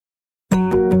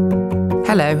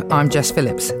Hello, I'm Jess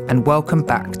Phillips, and welcome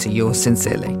back to Yours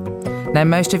Sincerely. Now,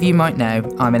 most of you might know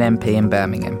I'm an MP in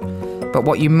Birmingham, but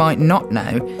what you might not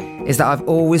know is that I've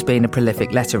always been a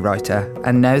prolific letter writer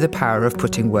and know the power of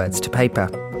putting words to paper.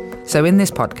 So in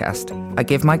this podcast, I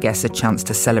give my guests a chance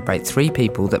to celebrate 3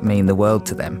 people that mean the world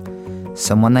to them.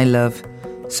 Someone they love,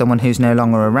 someone who's no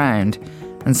longer around,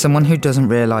 and someone who doesn't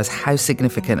realise how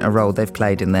significant a role they've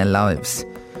played in their lives.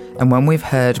 And when we've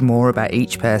heard more about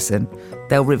each person,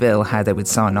 they'll reveal how they would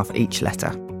sign off each letter.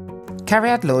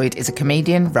 Cariad Lloyd is a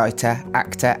comedian, writer,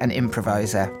 actor and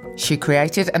improviser. She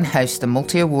created and hosts the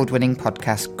multi-award-winning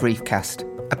podcast Griefcast,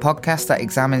 a podcast that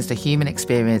examines the human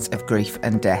experience of grief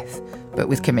and death, but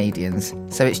with comedians,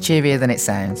 so it's cheerier than it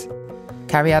sounds.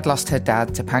 Cariad lost her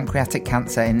dad to pancreatic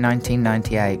cancer in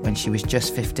 1998 when she was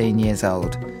just 15 years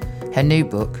old. Her new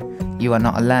book, You Are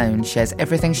Not Alone, shares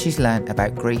everything she's learnt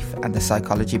about grief and the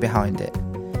psychology behind it.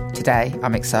 Today,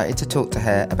 I'm excited to talk to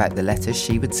her about the letters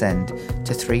she would send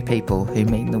to 3 people who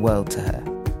mean the world to her.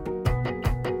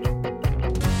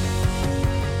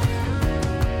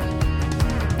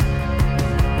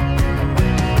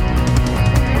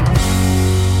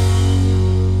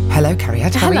 Hello,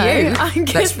 Cariad. How are you? I'm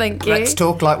good, thank you. Let's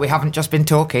talk like we haven't just been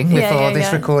talking before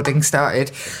this recording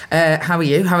started. How are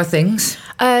you? How are things?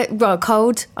 Well,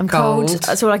 cold. I'm cold.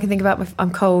 That's all I can think about. I'm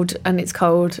cold, and it's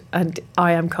cold, and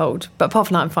I am cold. But apart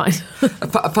from that, I'm fine.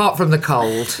 Apart from the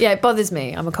cold. Yeah, it bothers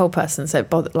me. I'm a cold person, so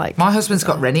it bothers. Like my husband's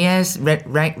got Raynaud's.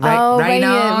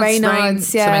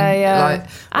 Raynaud's. Yeah.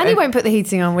 And he won't put the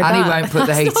heating on with that. And he won't put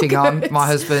the heating on. My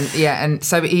husband. Yeah, and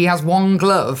so he has one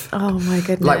glove. Oh my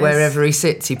goodness! Like wherever he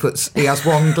sits, he has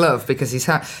one glove because he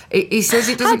says it doesn't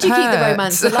hurt. How do you keep the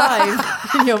romance alive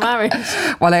in your marriage?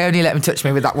 Well, they only let him touch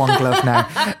me with that one glove now.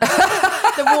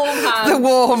 The warm hand. The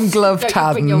warm gloved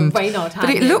hand. Bring your Raynaud hand. But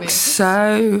it looks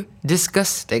so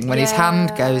disgusting when his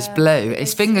hand goes blue.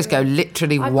 His fingers go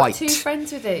literally white. I've got 2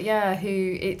 friends with it,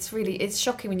 who it's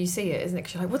shocking when you see it, isn't it?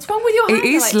 'Cause you're like, what's wrong with your hand? It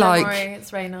is like don't worry,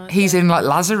 it's Raynaud. He's in like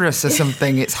Lazarus or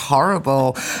something. It's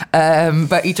horrible.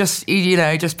 But he just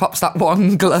pops that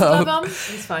one glove.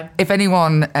 He's fine. If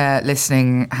anyone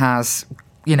listening has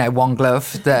one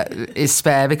glove that is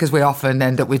spare, because we often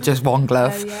end up with just one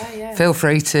glove. Feel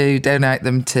free to donate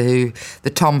them to the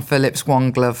Tom Phillips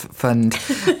One Glove Fund.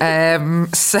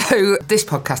 So this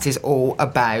podcast is all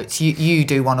about, you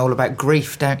do one all about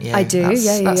grief, don't you? I do,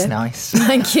 That's nice.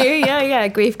 Thank you,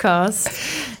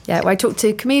 Griefcast. Yeah, where I talk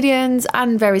to comedians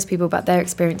and various people about their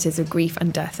experiences of grief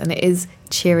and death, and it is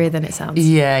cheerier than it sounds.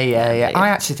 Yeah. I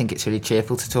actually think it's really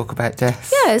cheerful to talk about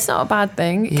death. Yeah, it's not a bad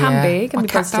thing. It can be. My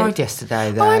cat died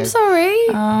yesterday, though. Oh, I'm sorry.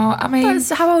 Oh, I mean,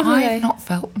 how old were they? I've not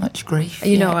felt much grief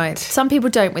You know, right. Some people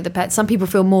don't with the pets. Some people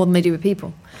feel more than they do with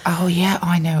people. Oh, yeah,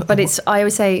 I know. But I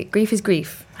always say grief is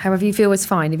grief. However you feel is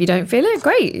fine. If you don't feel it,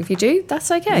 great. If you do,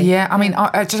 that's okay. Yeah, I mean,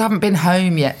 I just haven't been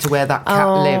home yet to where that cat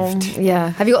lived. Yeah.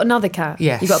 Have you got another cat?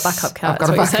 Yes. You've got a backup cat.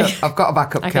 I've got a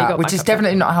backup cat, which is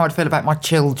definitely not how I'd feel about my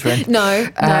children. No,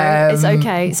 it's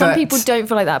okay. Some people don't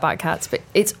feel like that about cats, but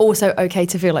it's also okay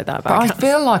to feel like that about cats. I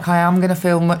feel like I am going to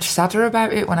feel much sadder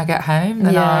about it when I get home.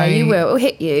 You will. It'll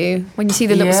hit you when you see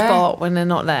the little spot when they're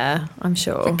not there, I'm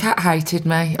sure. The cat hated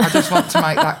me. I just want to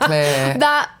make that clear.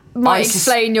 That might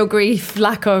explain your grief,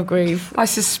 lack of grief. I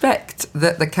suspect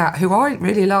that the cat, who I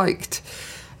really liked,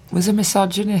 was a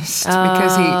misogynist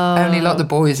because he only liked the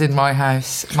boys in my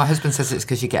house. My husband says it's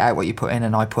because you get out what you put in,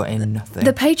 and I put in nothing.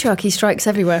 The patriarchy strikes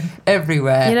everywhere.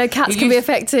 Everywhere. Cats can be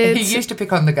affected. He used to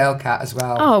pick on the girl cat as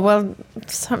well. Oh, well,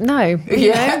 no. I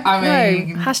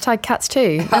mean... No. #cats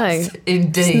too. No.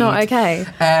 Indeed. It's not okay.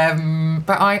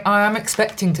 But I am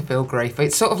expecting to feel grief.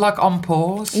 It's sort of like on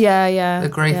pause. Yeah. The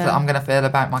grief that I'm going to feel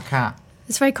about my cat.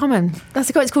 It's very common.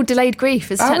 It's called delayed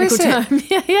grief. It's a technical term.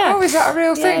 Yeah. Oh, is that a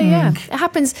real thing? Yeah.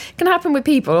 It can happen with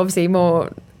people, obviously,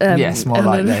 more... yes, more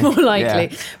likely.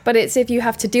 Yeah. But it's if you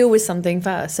have to deal with something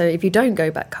first. So if you don't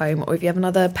go back home, or if you have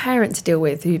another parent to deal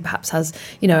with who perhaps has,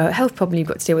 a health problem you've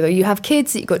got to deal with, or you have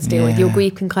kids that you've got to deal with, your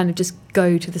grief can kind of just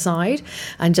go to the side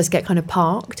and just get kind of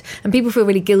parked. And people feel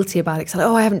really guilty about it. It's like,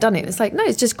 I haven't done it. And it's like, no,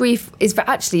 it's just grief is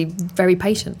actually very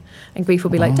patient. And grief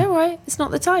will be like, don't worry, it's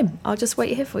not the time. I'll just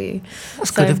wait here for you.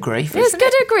 That's good of grief, It's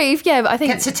good of grief, yeah. But I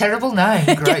think... It's a terrible name,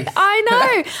 grief. I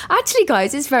know. Actually,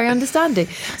 guys, it's very understanding.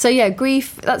 So, yeah,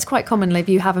 grief, that's quite common. If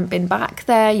you haven't been back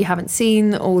there, you haven't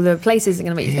seen all the places that are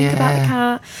going to make you think about the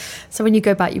cat. So when you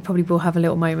go back, you probably will have a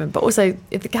little moment. But also,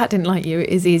 if the cat didn't like you, it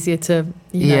is easier to,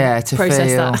 to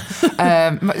process feel. that.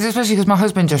 Especially because my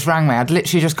husband just rang me. I'd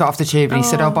literally just got off the tube and he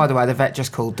said, "Oh, by the way, the vet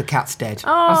just called. The cat's dead."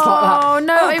 Oh, I was like,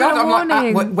 no, even a I'm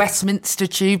warning. like at Westminster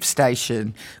Tube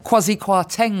Station. Kwasi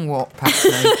Kwarteng walked past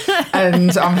me,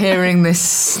 and I'm hearing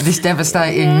this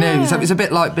devastating news. It was a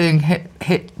bit like being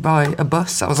hit by a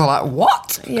bus. I was like,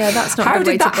 "What?" Yeah, that's not How a good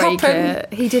way did to that break happen?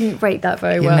 it. He didn't break that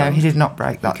very well. No, he did not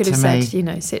break that He could to have me.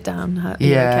 said, sit down. Are Yeah,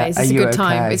 you okay? Is this are a you good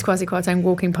time? okay? It's Kwasi Kwarteng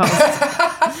walking past.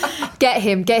 Get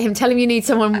him. Tell him you need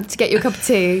someone to get you a cup of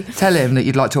tea. Tell him that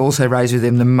you'd like to also raise with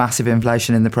him the massive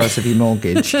inflation in the price of your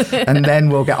mortgage, and then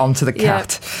we'll get on to the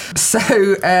cat. Yep. So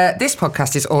this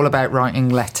podcast is all about writing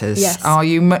letters. Yes. Are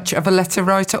you much of a letter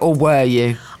writer, or were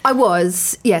you? I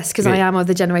was, yes, because I am of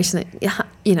the generation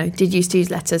that, did used to use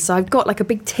letters. So I've got like a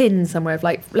big tin somewhere of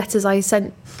like letters I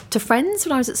sent to friends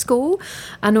when I was at school,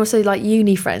 and also like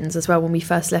uni friends as well. When we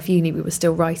first left uni, we were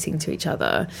still writing to each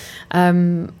other.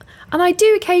 And I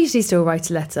do occasionally still write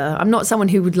a letter. I'm not someone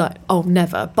who would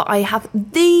never. But I have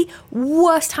the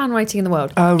worst handwriting in the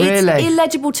world. Oh, really? It's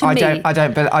illegible to me. I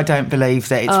don't believe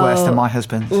that it's worse than my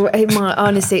husband's.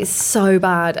 Honestly, it's so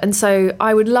bad. And so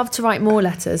I would love to write more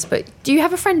letters. But do you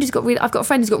have a friend who's got I've got a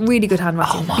friend who's got really good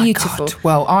handwriting. Oh my Beautiful. God.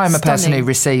 Well, I am a person who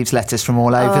receives letters from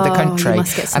all over the country. You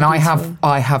must get some and beautiful.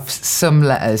 I have some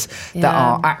letters that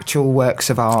are actual works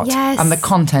of art. Yes. And the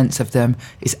contents of them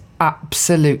is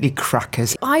absolutely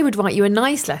crackers. I would write you a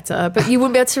nice letter, but you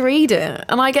wouldn't be able to read it.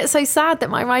 And I get so sad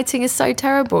that my writing is so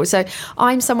terrible. So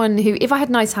I'm someone who, if I had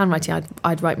nice handwriting,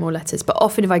 I'd write more letters. But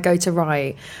often if I go to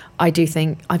write, I do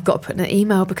think I've got to put in an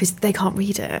email because they can't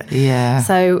read it. Yeah.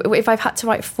 So if I've had to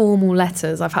write formal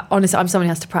letters, honestly, I'm someone who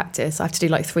has to practice. I have to do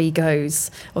like 3 goes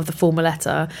of the formal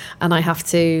letter, and I have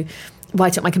to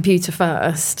write up my computer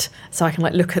first so I can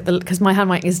look at because my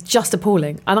handwriting is just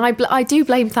appalling. And I do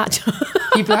blame Thatcher.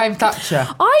 You blame Thatcher?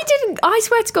 I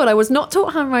swear to God, I was not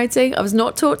taught handwriting. I was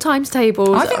not taught times tables.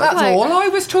 I think that's all I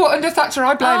was taught under Thatcher.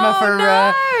 I blame her for...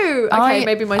 no! Okay,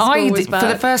 maybe my school was bad. For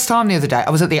the first time the other day, I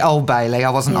was at the Old Bailey.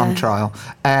 I wasn't on trial.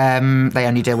 They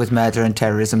only deal with murder and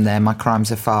terrorism there. My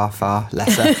crimes are far, far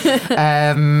lesser.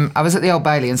 I was at the Old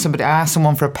Bailey and I asked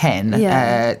someone for a pen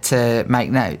to make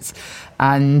notes.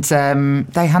 And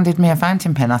they handed me a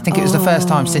fountain pen. I think it was the first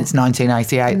time since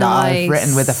 1988 that I've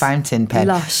written with a fountain pen.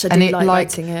 Lush. I do like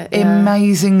writing it. Yeah.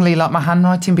 Amazingly, my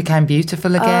handwriting became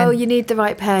beautiful again. Oh, you need the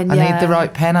right pen. I need the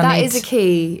right pen. That is a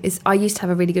key. I used to have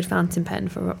a really good fountain pen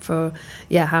for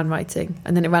handwriting,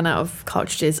 and then it ran out of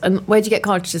cartridges. And where'd you get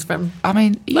cartridges from? I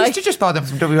mean, you used to just buy them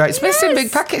from W.H. Smith's in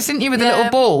big packets, didn't you, with a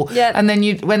little ball? Yeah. And then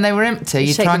when they were empty,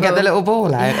 you'd try and get the little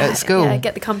ball out at school. Yeah,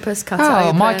 get the compass, cut it Oh,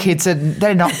 open. my kids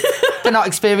they're not... They're not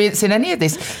experiencing any of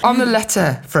this. On the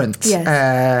letter front,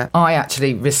 I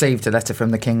actually received a letter from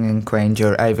the King and Queen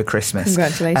over Christmas.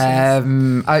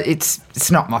 Congratulations. It's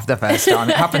not the first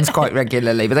time. It happens quite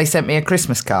regularly. But they sent me a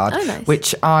Christmas card,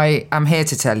 which I am here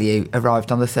to tell you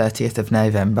arrived on the 30th of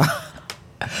November.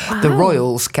 Wow. The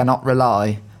royals cannot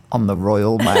rely on the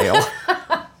Royal Mail.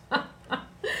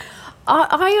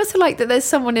 I also like that there's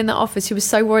someone in the office who was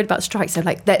so worried about strikes. They're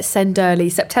like, let's send early.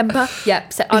 September?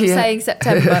 Yep, I'm saying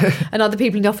September. And other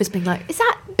people in the office being like, is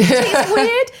it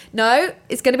weird? No,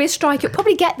 it's going to be a strike. It'll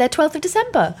probably get there 12th of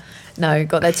December. No,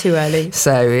 got there too early.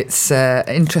 So it's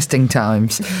interesting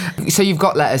times. So you've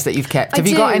got letters that you've kept. Have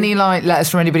you got any letters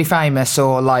from anybody famous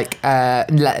or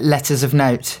letters of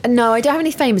note? No, I don't have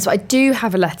any famous, but I do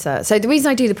have a letter. So the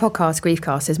reason I do the podcast,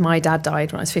 Griefcast, is my dad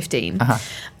died when I was 15.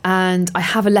 And I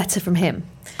have a letter from him.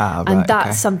 And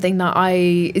that's something that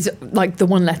is like the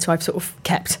one letter I've sort of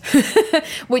kept,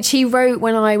 which he wrote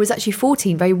when I was actually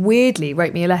 14. Very weirdly,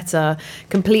 wrote me a letter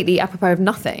completely apropos of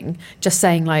nothing, just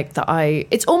saying that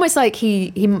it's almost like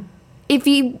if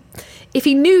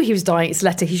he knew he was dying, it's a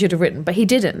letter he should have written, but he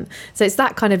didn't. So it's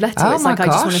that kind of letter. Oh, it's I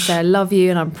just want to say I love you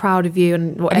and I'm proud of you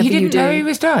and whatever you do. And he didn't know he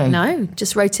was dying? No,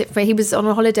 just wrote it he was on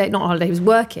a holiday, not a holiday, he was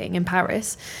working in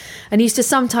Paris. And he used to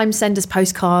sometimes send us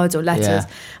postcards or letters. Yeah.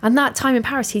 And that time in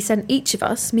Paris, he sent each of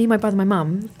us, me, my brother, my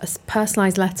mum, a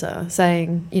personalised letter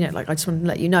saying, I just want to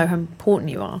let you know how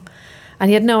important you are. And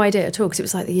he had no idea at all because it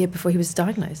was the year before he was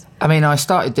diagnosed. I mean, I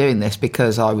started doing this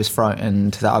because I was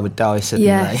frightened that I would die suddenly.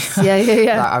 Yes.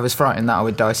 Yeah. I was frightened that I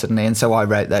would die suddenly, and so I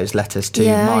wrote those letters to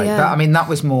Mike. Yeah. But I mean, that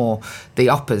was more the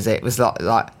opposite. It was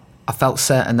like I felt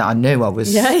certain that I knew I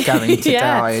was going to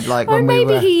die. Or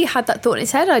maybe he had that thought in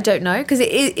his head. I don't know, because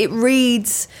it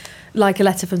reads like a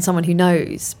letter from someone who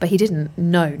knows, but he didn't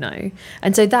know.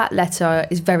 And so that letter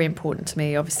is very important to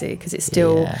me, obviously, because it's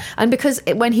still... Yeah. And because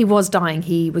when he was dying,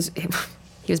 he was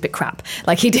he was a bit crap.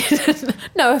 Like he did,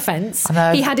 no offence. I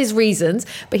know. He had his reasons,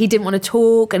 but he didn't want to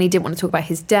talk, and he didn't want to talk about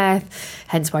his death,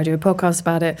 hence why I do a podcast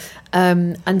about it.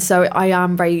 And so I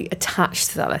am very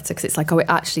attached to that letter, because it's like, it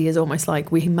actually is almost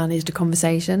like we managed a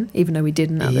conversation, even though we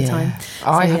didn't at the time.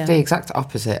 I had the exact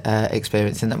opposite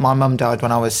experience, in that my mum died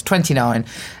when I was 29,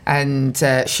 and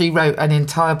she wrote an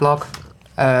entire blog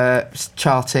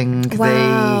charting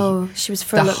she was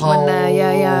the whole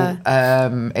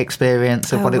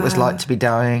experience of what it was like to be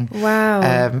dying.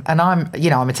 And I'm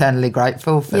eternally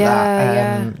grateful for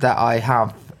that. That I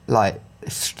have like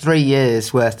 3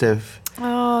 years worth of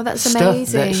that's stuff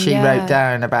amazing. that she wrote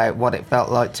down about what it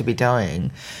felt like to be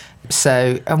dying.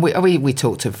 So, and we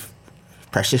talked of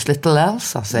precious little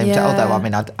else, I seem to. Although, I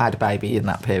mean, I had a baby in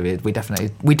that period. We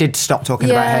did stop talking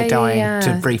about her dying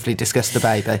to briefly discuss the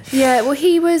baby. Yeah, well,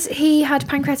 he had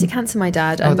pancreatic cancer, my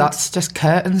dad. And that's just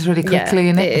curtains really quickly,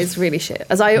 isn't it? It is really shit.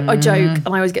 As I joke, and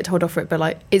I always get told off for it, but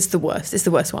like, it's the worst. It's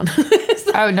the worst one. No. It's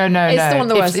the one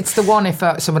the worst. It's the one, if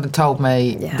someone had told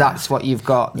me that's what you've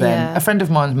got, then... A friend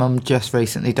of mine's mum just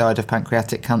recently died of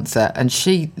pancreatic cancer, and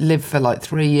she lived for like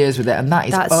 3 years with it, and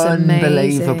that's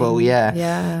unbelievable.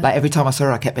 Amazing. Like every time I saw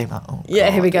her, I kept being like, oh,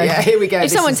 yeah, here we go. Yeah, here we go. If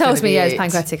someone tells me, it's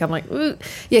pancreatic, I'm like, ooh.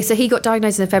 Yeah, so he got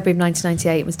diagnosed in February of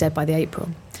 1998 and was dead by the April.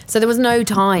 So there was no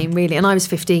time, really, and I was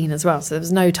 15 as well, so there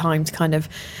was no time to kind of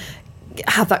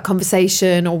have that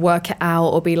conversation or work it out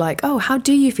or be like, oh, how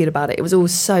do you feel about it? It was all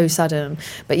so sudden.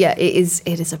 But yeah, it is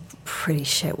a pretty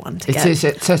shit one to get.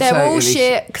 They're all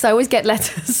shit, because I always get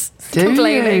letters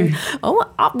complaining. Oh,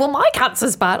 well, my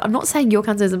cancer's bad. I'm not saying your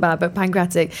cancer isn't bad, but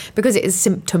pancreatic, because it is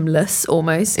symptomless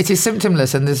almost. It is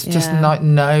symptomless, and there's just like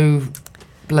no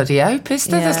bloody hope, is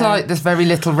there? There's very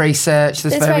little research.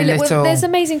 There's very little. Well, there's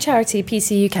amazing charity,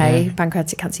 PC UK,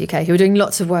 Pancreatic Cancer UK, who are doing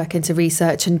lots of work into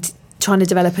research and trying to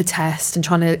develop a test and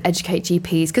trying to educate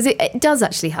GPs, because it does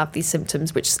actually have these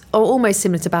symptoms which are almost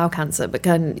similar to bowel cancer, but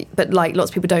like lots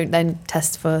of people don't then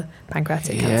test for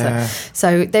pancreatic cancer.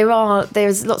 So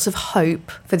there's lots of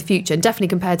hope for the future, and definitely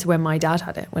compared to when my dad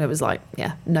had it, when it was like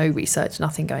no research,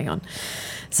 nothing going on.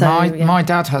 So my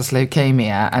dad has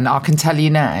leukemia, and I can tell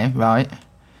you now, right,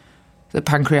 that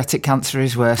pancreatic cancer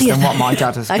is worse than what my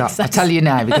dad has got. Exactly. I tell you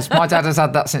now, because my dad has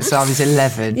had that since I was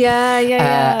 11.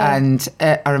 And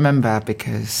I remember,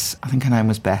 because I think her name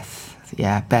was Beth.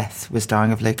 Yeah, Beth was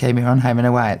dying of leukemia on Home and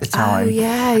Away at the time.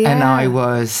 And I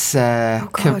was...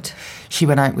 she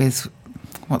went out with...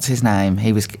 What's his name?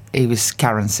 He was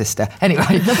Karen's sister.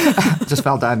 Anyway, just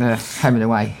fell down a Home and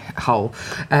Away hole.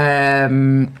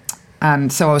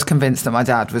 And so I was convinced that my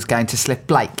dad was going to slip...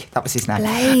 Blake, that was his name.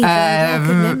 Blake,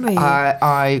 good memory.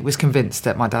 I was convinced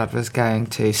that my dad was going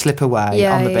to slip away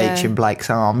on the beach in Blake's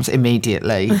arms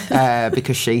immediately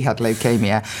because she had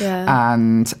leukemia.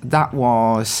 And that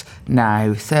was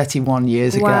now 31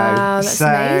 years ago. Wow, that's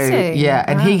amazing. Yeah,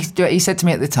 and he said to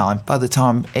me at the time, by the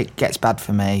time it gets bad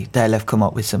for me, they'll have come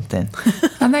up with something.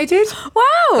 And they did.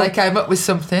 Wow. They came up with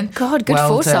something. God, good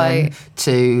foresight.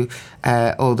 To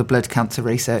all the blood cancer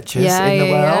researchers in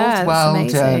the world. Well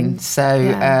done. So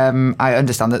I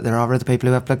understand that there are other people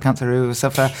who have blood cancer who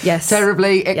suffer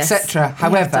terribly, etc.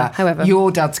 However,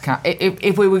 your dad's cancer,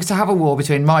 if we were to have a war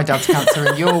between my dad's cancer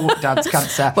and your dad's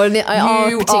cancer, well, in our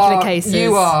particular cases,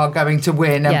 you are going to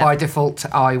win, and by default,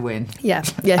 I win.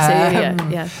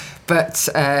 But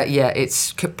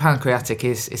it's pancreatic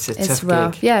it's a tough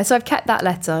rough. gig. Yeah, so I've kept that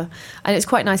letter, and it's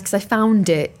quite nice because I found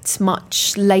it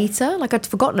much later. Like I'd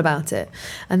forgotten about it,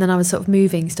 and then I was sort of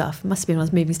moving stuff. It must have been when I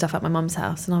was moving stuff at my mum's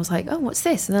house, and I was like, "Oh, what's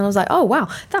this?" And then I was like, "Oh, wow,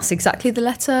 that's exactly the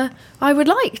letter I would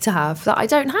like to have that I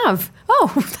don't have." Oh,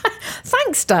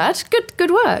 thanks, Dad.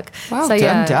 Good work. Well done,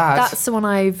 Dad. That's the one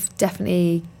I've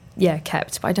definitely.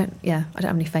 Kept, but I don't have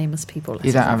any famous people.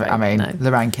 You don't have,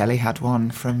 Lorraine Kelly had one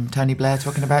from Tony Blair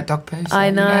talking about dog poo. So I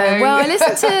know. Well, I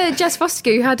listened to Jess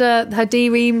Foster, who had her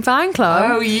D-Ream fan club.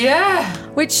 Oh, yeah.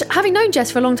 Which, having known Jess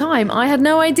for a long time, I had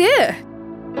no idea.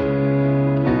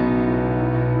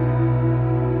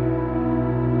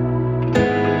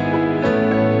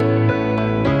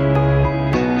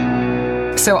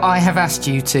 So I have asked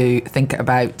you to think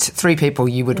about 3 people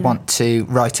you would want to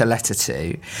write a letter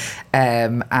to.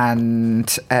 And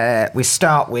we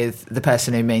start with the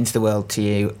person who means the world to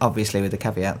you, obviously with the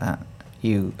caveat that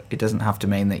it doesn't have to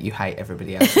mean that you hate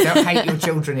everybody else. You don't hate your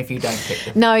children if you don't pick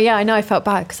them. No, I know I felt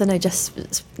bad because I know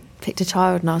just picked a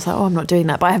child and I was like, I'm not doing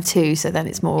that. But I have 2, so then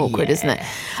it's more awkward, isn't it?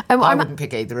 I wouldn't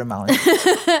pick either of mine.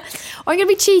 I'm going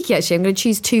to be cheeky, actually. I'm going to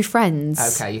choose 2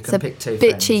 friends. Okay, you can pick 2 friends. It's a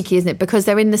bit cheeky, isn't it? Because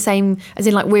they're in the same, as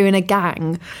in, like, we're in a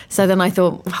gang. So then I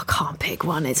thought, I can't pick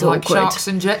one. It's like awkward. Sharks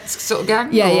and Jets sort of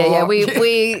gang? Yeah. We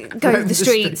go to the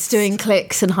streets doing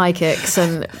clicks and high kicks,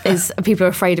 and people are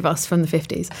afraid of us from the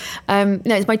 50s.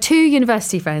 No, it's my 2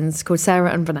 university friends called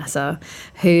Sarah and Vanessa,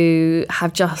 who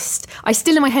have I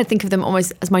still in my head think of them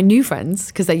almost as my new friends,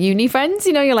 because they're uni friends.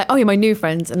 You know, you're like, oh, you're my new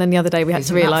friends. And then the other day we had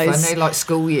to realise. They like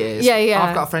school years. Yeah.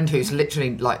 I've got a friend who's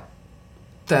literally like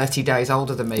 30 days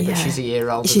older than me, but she's a year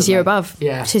older. She's than year me. above.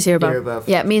 Yeah, she's year above.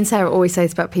 Yeah, me and Sarah always say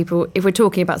this about people. If we're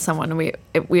talking about someone and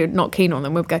we're not keen on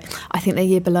them, we'll go, I think they're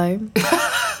year below.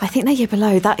 I think they're year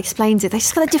below. That explains it. They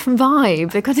just got a different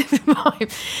vibe. They've got a different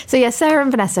vibe. So yeah, Sarah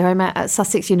and Vanessa, who I met at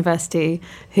Sussex University,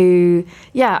 who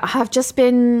have just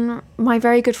been my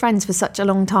very good friends for such a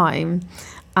long time.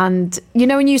 And you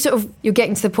know, when you're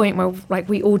getting to the point where, like,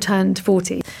 we all turned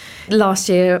 40 last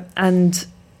year, and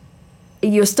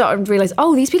you're starting to realise,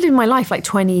 oh, these people in my life like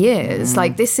 20 years.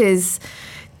 Like, this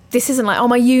isn't like, oh,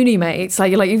 my uni mates.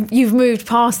 Like, you've moved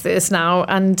past this now,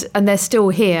 and they're still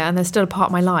here, and they're still a part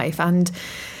of my life. And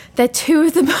they're 2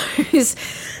 of the most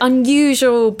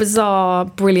unusual, bizarre,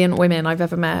 brilliant women I've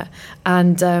ever met.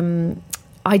 And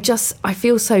I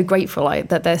feel so grateful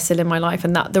that they're still in my life,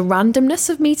 and that the randomness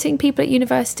of meeting people at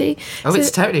university. Oh, it's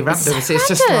totally random. It's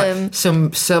just like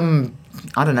some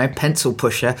I don't know, pencil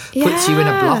pusher puts you in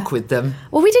a block with them.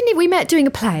 Well, we met doing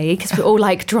a play, because we're all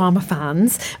like drama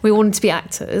fans. We wanted to be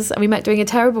actors, and we met doing a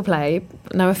terrible play.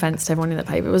 No offence to everyone in that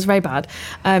play, but it was very bad.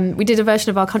 We did a version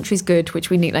of Our Country's Good, which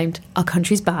we nicknamed Our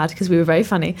Country's Bad, because we were very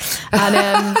funny.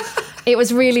 And it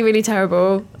was really, really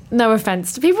terrible. No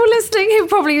offence to people listening who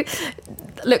probably...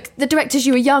 Look, the directors,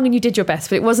 you were young and you did your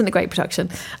best, but it wasn't a great production.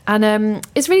 And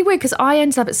it's really weird, because I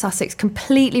ended up at Sussex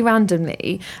completely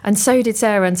randomly, and so did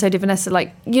Sarah, and so did Vanessa.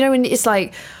 Like, you know, and it's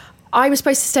like, I was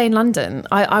supposed to stay in London.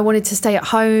 I wanted to stay at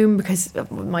home because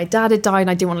my dad had died, and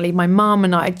I didn't want to leave my mum,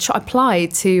 and I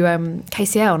applied to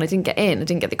KCL, and I didn't get in. I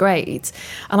didn't get the grades.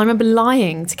 And I remember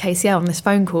lying to KCL on this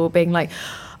phone call, being like,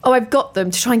 oh, I've got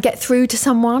them, to try and get through to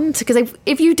someone, because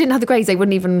if you didn't have the grades, they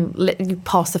wouldn't even let you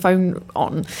pass the phone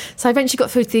on. So I eventually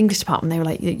got through to the English department. They were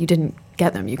like, you didn't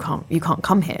get them, you can't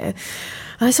come here.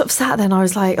 And I sort of sat there, and I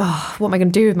was like, oh, what am I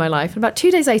going to do with my life? And about 2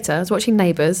 days later, I was watching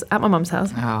Neighbours at my mum's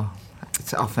house. Oh,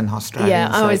 it's often Australian.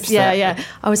 Yeah,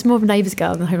 I was more of a Neighbours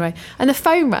girl than a home away. And the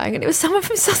phone rang, and it was someone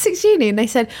from Sussex Uni, and they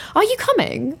said, are you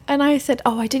coming? And I said,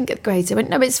 oh, I didn't get the grades. They went,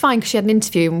 no, but it's fine, because she had an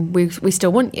interview, and we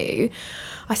still want you.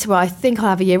 I said, well, I think I'll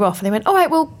have a year off. And they went, all right,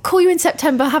 we'll call you in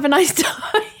September. Have a nice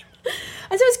time.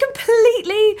 And so it was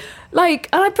completely like,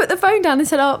 and I put the phone down and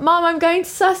said, oh, Mum, I'm going to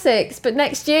Sussex, but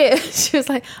next year. She was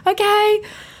like, okay.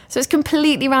 So it's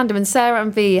completely random. And Sarah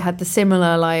and V had the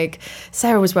similar, like,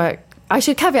 Sarah was I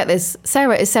should caveat this.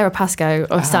 Sarah is Sarah Pascoe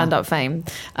of stand-up fame.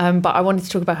 But I wanted to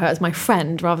talk about her as my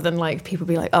friend, rather than like people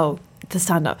be like, oh, the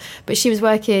stand-up. But she was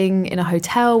working in a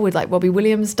hotel with like Robbie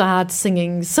Williams' dad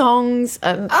singing songs.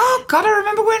 Oh God, I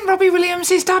remember when Robbie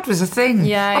Williams' dad was a thing.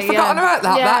 Yeah, I've forgotten about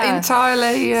that. Yeah. That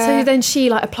entirely. Yeah. So then she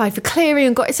like applied for Cleary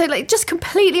and got, so like just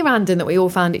completely random that we all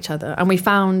found each other, and we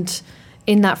found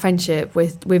in that friendship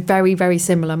with very, very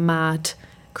similar mad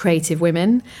creative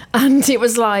women. And it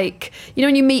was like, you know,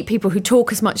 when you meet people who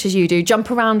talk as much as you do,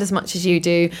 jump around as much as you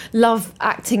do, love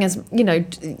acting as, you know,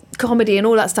 comedy and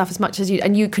all that stuff as much as you,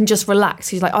 and you can just relax.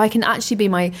 He's like, oh, I can actually be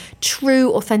my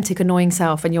true, authentic, annoying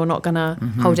self, and you're not gonna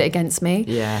hold it against me.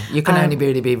 Yeah, you can only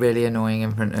really be really annoying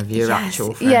in front of your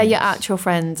actual friends. Yeah, your actual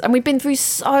friends. And we've been through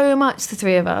so much, the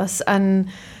 3 of us, and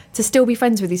to still be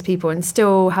friends with these people and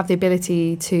still have the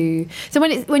ability to... So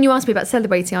when you asked me about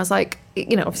celebrating, I was like,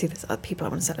 you know, obviously there's other people I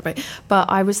want to celebrate, but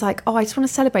I was like, oh, I just want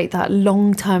to celebrate that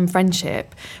long-term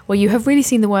friendship where you have really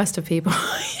seen the worst of people.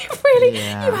 You've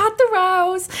had the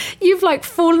rows, you've like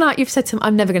fallen out, you've said to them,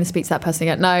 I'm never going to speak to that person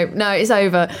again. No, it's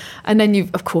over. And then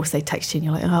of course they text you and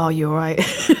you're like, oh, you're right.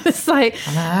 It's like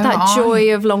that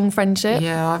joy of long friendship.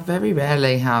 Yeah, I very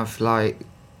rarely have like...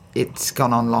 It's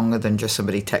gone on longer than just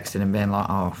somebody texting and being like,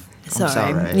 oh, I'm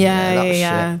sorry.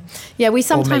 Yeah. Yeah, we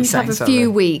sometimes have a few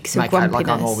weeks of grumpiness. Like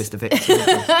I'm always the victim.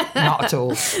 Not at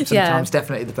all. Sometimes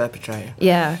definitely the perpetrator.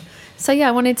 Yeah. So yeah,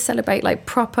 I wanted to celebrate like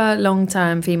proper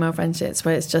long-term female friendships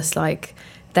where it's just like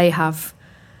they have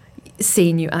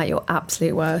seen you at your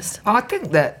absolute worst. I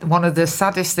think that one of the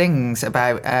saddest things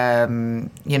about,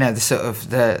 you know, the sort of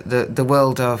the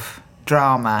world of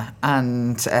drama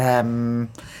and...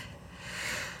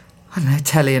 I don't know,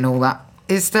 telly and all that,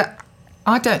 is that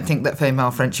I don't think that female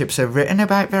friendships are written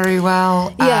about very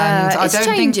well. Yeah, and it's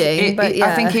changing, but yeah.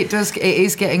 I think it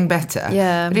is getting better.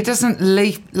 Yeah. But it doesn't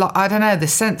leave, like, I don't know, the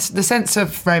sense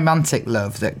of romantic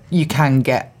love that you can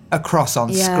get across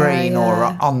on screen or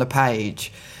on the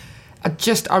page.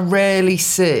 I rarely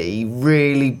see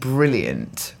really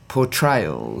brilliant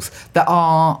portrayals that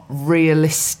are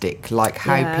realistic, like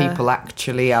how people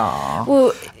actually are,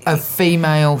 of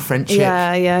female friendship.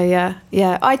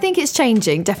 Yeah. I think it's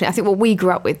changing, definitely. I think what we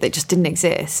grew up with that just didn't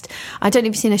exist. I don't know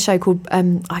if you've seen a show called,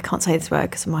 I can't say this word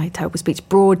because of my terrible speech,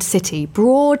 Broad City.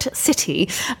 Broad City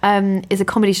is a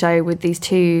comedy show with these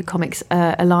two comics,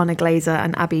 Alana Glazer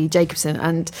and Abby Jacobson,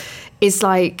 and it's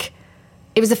like...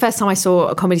 It was the first time I saw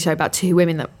a comedy show about two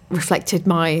women that reflected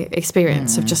my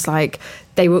experience of just like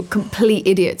they were complete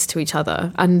idiots to each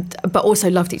other but also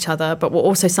loved each other, but were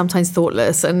also sometimes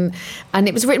thoughtless, and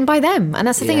it was written by them. And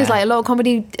that's the thing, is like a lot of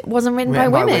comedy wasn't written by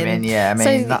women. Yeah, I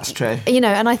mean, that's true. You know,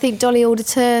 and I think Dolly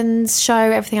Alderton's show,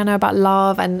 Everything I Know About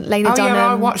Love, and Lena Dunham.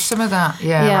 Yeah, I watched some of that.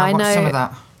 Yeah, I watched some of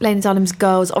that. Lena Dunham's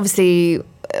Girls, obviously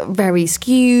very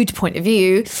skewed point of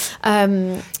view.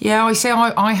 I see.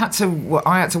 I had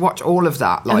to watch all of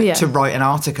that, to write an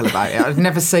article about it. I'd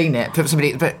never seen it. But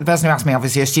the person who asked me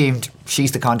obviously assumed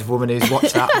she's the kind of woman who's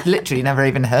watched that. I've literally never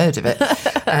even heard of it.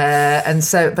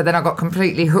 But then I got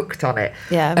completely hooked on it.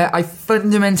 Yeah. I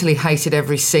fundamentally hated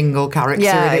every single character,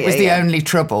 and it was the only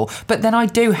trouble. But then I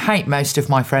do hate most of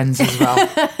my friends as well.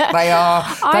 They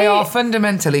are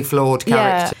fundamentally flawed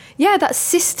characters. Yeah, that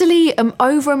sisterly,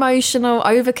 over-emotional,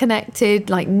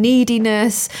 over-connected, like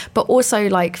neediness, but also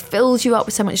like fills you up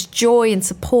with so much joy and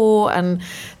support, and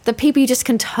the people you just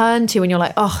can turn to when you're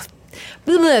like, oh,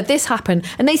 blah, blah, this happened,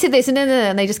 and they said this,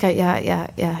 and they just go,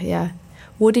 yeah.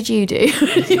 What did you do?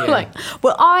 You're like,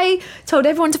 well, I told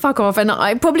everyone to fuck off, and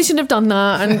I probably shouldn't have done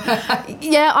that. And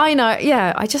yeah, I know.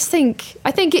 Yeah, I think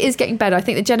it is getting better. I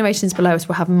think the generations below us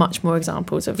will have much more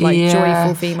examples of like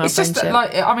joyful female it's friendship. Just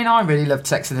like, I mean, I really loved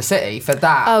Sex and the City for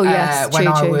that. Oh yes, when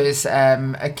true. I was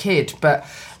a kid, but.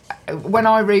 When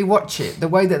I rewatch it, the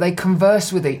way that they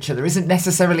converse with each other isn't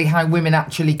necessarily how women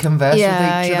actually converse with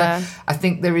each other. I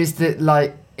think there is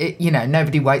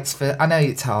nobody waits for... I know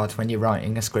it's hard when you're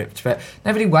writing a script, but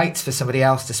nobody waits for somebody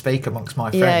else to speak amongst my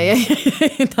friends.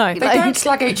 No, they don't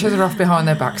slag each other off behind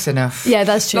their backs enough. Yeah,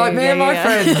 that's true. Like me and my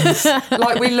friends,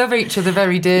 like we love each other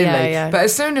very dearly. But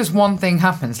as soon as one thing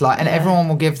happens, and everyone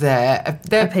will give their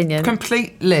opinion,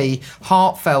 completely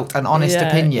heartfelt and honest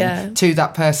opinion to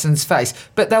that person's face,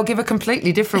 but they'll give a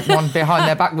completely different one behind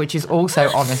their back, which is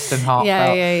also honest and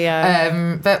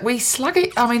heartfelt. But we slag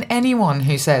it. I mean, anyone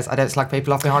who says I don't slag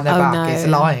people off behind their back is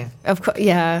lying. Of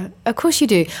course you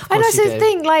do. And I also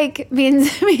think like me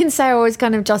and Sarah always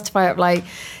kind of justify it like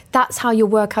that's how you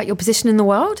work out your position in the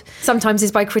world. Sometimes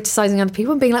it's by criticising other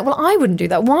people and being like, well, I wouldn't do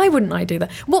that. Why wouldn't I do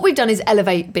that? What we've done is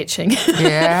elevate bitching.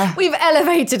 Yeah. We've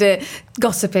elevated it,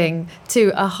 gossiping,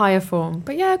 to a higher form.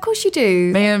 But yeah, of course you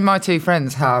do. Me and my two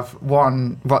friends have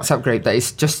one WhatsApp group that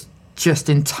is just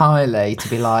entirely to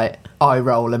be like eye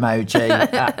roll emoji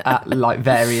at like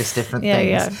various different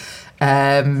things.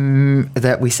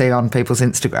 That we see on people's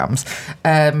Instagrams.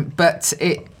 But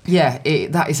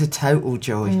that is a total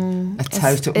joy.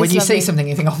 When you see something,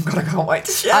 you think, oh God, I can't wait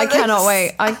to share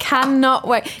this. I cannot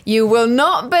wait. You will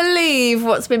not believe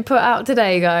what's been put out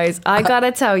today, guys. I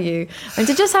gotta tell you. And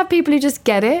to just have people who just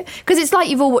get it, because it's like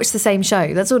you've all watched the same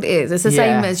show. That's what it is. It's the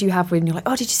same as you have when you're like,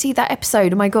 oh, did you see that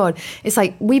episode? Oh my God. It's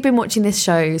like we've been watching this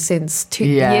show since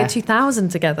year 2000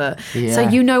 together. Yeah. So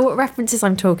you know what references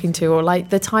I'm talking to, or like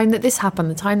the time that this happened,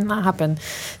 the time that happened.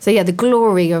 So yeah, the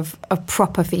glory of a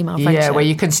proper female friendship. Yeah, where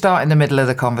you can start in the middle of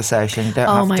the conversation. You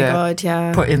don't have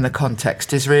to put in the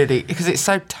context, is really, because it's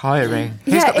so tiring.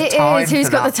 Who's got the time? Who's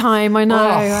got the time? I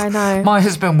know. My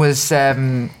husband was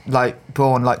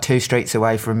born like 2 streets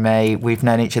away from me. We've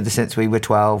known each other since we were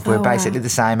 12. We're basically the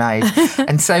same age.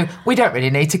 And so we don't really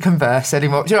need to converse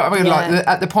anymore. Do you know what I mean? Like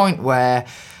at the point where...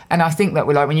 And I think that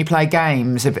when you play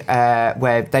games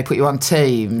where they put you on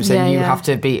teams and you have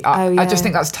to be... I just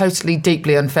think that's totally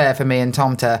deeply unfair for me and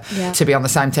Tom to be on the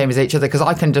same team as each other, because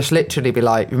I can just literally be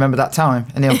like, remember that time?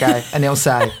 And he'll go and he'll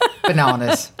say,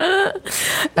 bananas.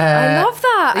 I love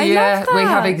that. I love that. We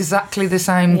have exactly the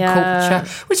same culture,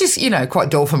 which is, quite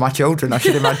dull for my children, I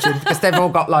should imagine, because they've all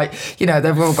got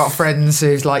they've all got friends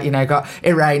who's got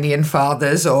Iranian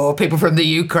fathers or people from the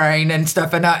Ukraine and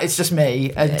stuff, and it's just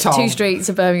me and Tom. 2 streets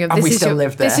of Birmingham. And we still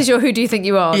live there. This is your who do you think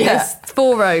you are? Yeah. There's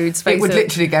 4 roads, basically. It would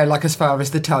literally go as far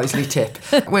as the Tysley tip.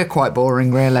 We're quite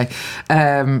boring, really.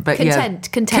 But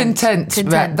content.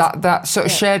 That sort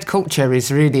of shared culture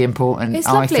is really important. It's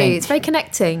lovely. I think. It's very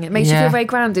connecting. It makes you feel very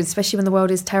grounded, especially when the world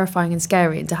is is terrifying and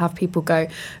scary, and to have people go,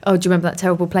 oh, do you remember that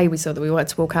terrible play we saw that we wanted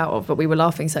to walk out of, but we were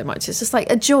laughing so much? It's just like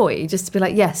a joy just to be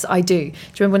like, yes, I do. Do you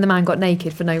remember when the man got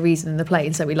naked for no reason in the play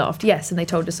and so we laughed? Yes, and they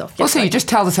told us off. Yes, also, you just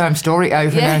tell the same story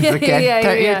over and over again,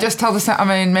 don't you? Yeah. Just tell the same. I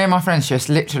mean, me and my friends just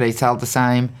literally tell the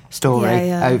same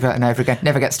story over and over again.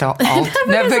 Never gets old.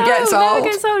 Never gets old.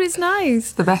 It's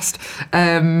nice. The best.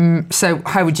 So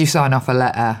how would you sign off a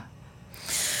letter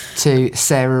to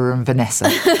Sarah and Vanessa?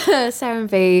 Sarah and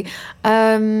V.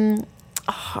 I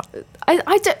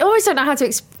always don't know how to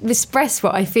express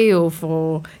what I feel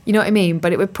for, you know what I mean?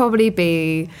 But it would probably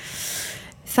be,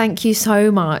 thank you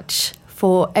so much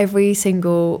for every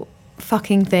single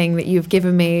fucking thing that you've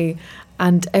given me,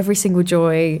 and every single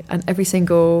joy and every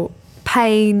single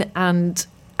pain and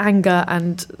anger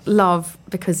and love,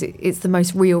 because it's the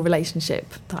most real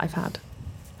relationship that I've had.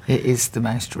 It is the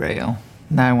most real.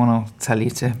 No one will tell you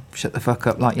to shut the fuck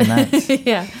up like your mates.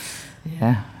 Yeah.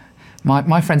 Yeah.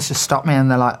 My friends just stop me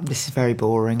and they're like, this is very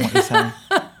boring, what you're saying.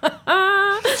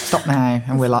 Stop now.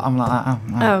 And I'm like, oh,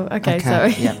 no. Oh, okay,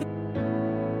 sorry. Yeah.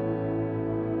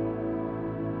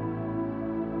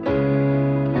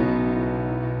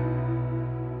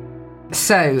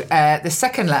 So, the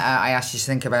second letter I asked you to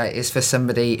think about is for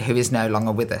somebody who is no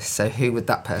longer with us. So who would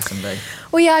that person be?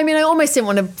 Well, yeah, I mean, I almost didn't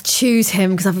want to choose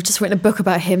him because I've just written a book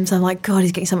about him. So I'm like, God,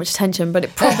 he's getting so much attention. But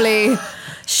it probably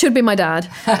should be my dad.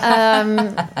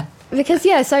 Because,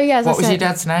 as what was your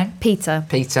dad's name? Peter.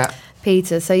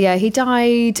 So, he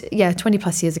died, 20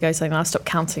 plus years ago. So I stopped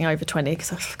counting over 20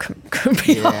 because I couldn't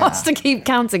be asked to keep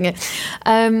counting it.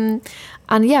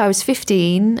 And I was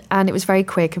 15 and it was very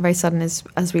quick and very sudden,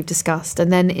 as we've discussed.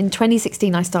 And then in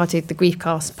 2016, I started the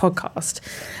Griefcast podcast.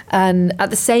 And at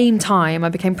the same time, I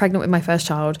became pregnant with my first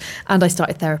child and I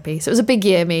started therapy. So it was a big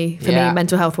year for me,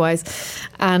 mental health wise.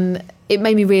 And it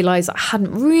made me realise I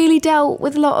hadn't really dealt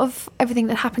with a lot of everything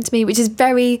that happened to me, which is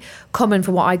very common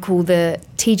for what I call the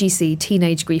TGC,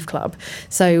 Teenage Grief Club.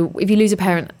 So if you lose a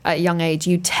parent at a young age,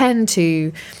 you tend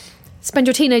to spend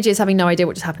your teenage years having no idea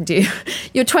what just happened to you.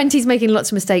 Your 20s making lots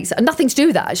of mistakes and nothing to do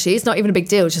with that, actually. It's not even a big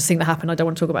deal. It's just a thing that happened. I don't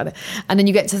want to talk about it. And then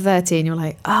you get to 30 and you're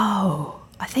like, oh,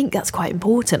 I think that's quite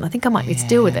important. I think I might need to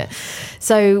deal with it.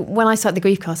 So when I started the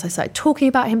Griefcast, I started talking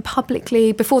about him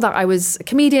publicly. Before that, I was a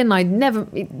comedian. I never,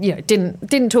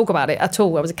 didn't talk about it at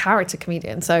all. I was a character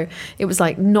comedian. So it was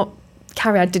like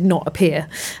Cariad did not appear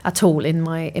at all in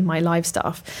my live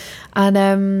stuff.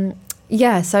 And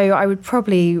so I would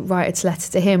probably write a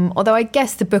letter to him. Although I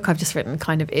guess the book I've just written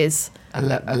kind of is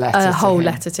a whole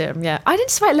letter to him. Yeah, I didn't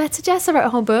just write a letter, Jess. I wrote a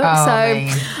whole book. Oh, so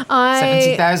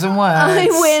 70,000 words. I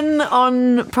win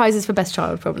on prizes for best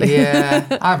child, probably. Yeah,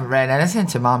 I haven't read anything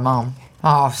to my mum.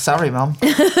 Oh, sorry, Mum.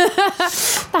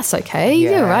 That's okay.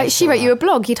 You're right. She wrote you a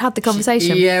blog. You'd had the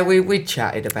conversation. We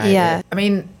chatted about it. I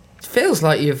mean, it feels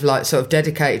like you've sort of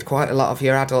dedicated quite a lot of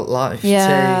your adult life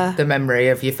to the memory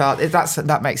of your father.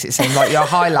 That makes it seem like you're a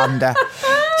Highlander.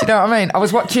 Do you know what I mean? I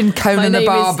was watching Conan the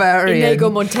Barbarian.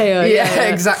 Inigo Montoya. Yeah,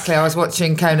 exactly. I was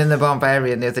watching Conan the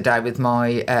Barbarian the other day with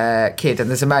my kid, and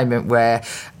there's a moment where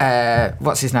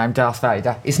what's his name? Darth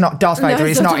Vader. It's not Darth Vader.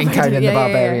 He's not in Conan the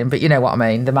Barbarian, but you know what I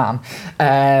mean. The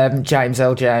man, James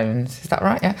Earl Jones. Is that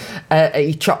right? Yeah.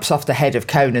 He chops off the head of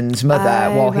Conan's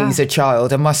mother while he's a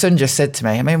child, and my son just said to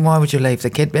me, I mean, why would you leave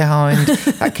the kid behind?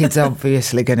 That kid's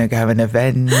obviously going to go and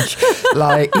avenge.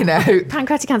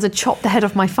 Pancreatic cancer chopped the head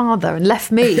off my father and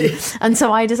left me. And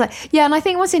so I just and I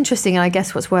think what's interesting, and I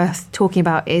guess what's worth talking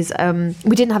about, is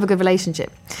we didn't have a good relationship.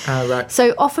 Oh, right.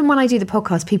 So often when I do the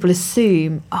podcast, people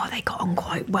assume, oh, they got on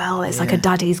quite well. It's like a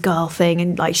daddy's girl thing,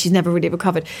 and she's never really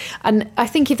recovered. And I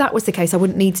think if that was the case, I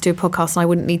wouldn't need to do a podcast and I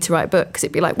wouldn't need to write a book, because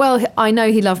it'd be like, well, I know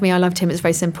he loved me, I loved him. It's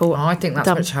very simple. I think that's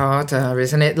much harder,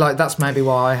 isn't it? That's maybe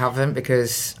why I haven't,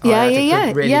 because I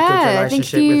had a really good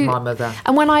relationship with my mother.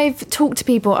 And when I've talked to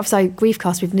people, obviously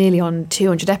Griefcast, we've nearly on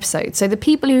 200 episodes. So the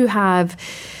people who have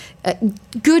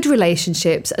good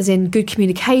relationships, as in good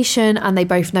communication, and they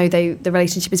both know the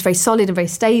relationship is very solid and very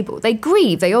stable. They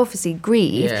grieve. They obviously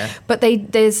grieve, but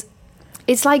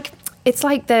it's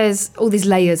like there's all these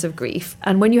layers of grief,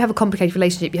 and when you have a complicated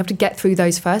relationship, you have to get through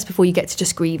those first before you get to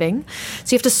just grieving.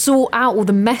 So you have to sort out all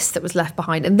the mess that was left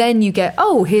behind, and then you get,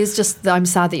 here's just I'm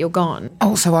sad that you're gone.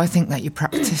 Also, I think that you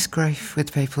practice grief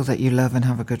with people that you love and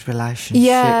have a good relationship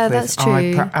yeah, with. That's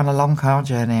true. On a long car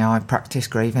journey, I practice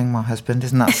grieving my husband.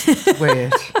 Isn't that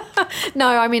weird? No,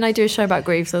 I mean, I do a show about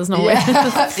grief, so it's not weird.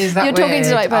 Is that You're talking to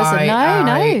the right person.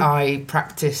 No. I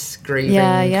practice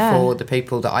grieving for the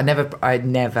people that I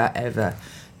never ever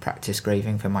practice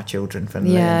grieving for my children,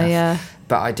 funnily enough.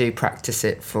 But I do practice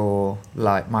it for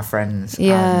my friends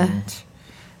and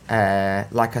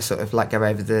like I sort of like go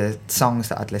over the songs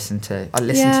that I'd listen to. I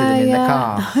listen to them in the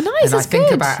car. Oh, nice, and I think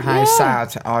good. about how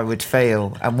sad I would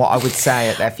feel and what I would say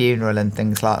at their funeral and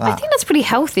things like that. I think that's pretty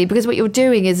healthy, because what you're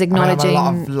doing is acknowledging... I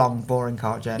have a lot of long, boring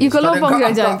car journeys. You've got long,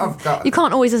 boring journeys. You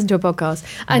can't always listen to a podcast.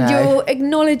 And you're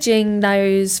acknowledging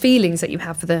those feelings that you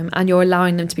have for them, and you're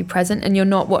allowing them to be present, and you're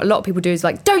not... What a lot of people do is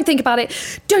like, don't think about it,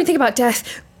 don't think about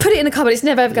death, put it in a cupboard, it's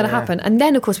never ever going to happen. And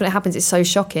then, of course, when it happens, it's so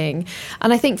shocking.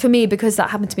 And I think for me, because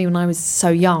that happened to me when I was so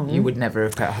young... You would never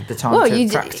have had the time to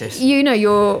practice. You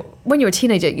know, when you're a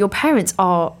teenager, your parents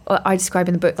are, I describe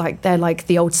in the book, like they're like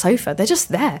the old sofa. They're just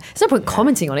there. There's no point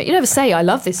commenting on it. You never say, I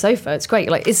love this sofa, it's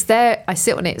great. Like, it's there, I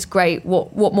sit on it, it's great.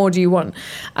 What more do you want?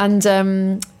 And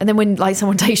then when like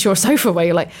someone takes your sofa away,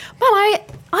 you're like, well, I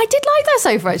did like that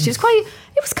sofa, actually.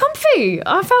 It was comfy.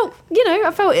 I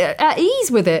felt at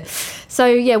ease with it. So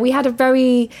yeah, we had a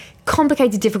very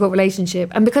complicated, difficult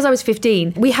relationship. And because I was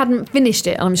 15, we hadn't finished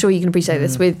it. And I'm sure you can appreciate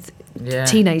this with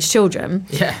teenage children.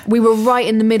 Yeah. We were right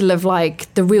in the middle of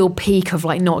like the real peak of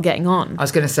like not getting on. I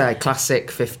was going to say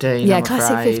classic 15. Yeah,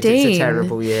 classic 15. It's a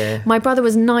terrible year. My brother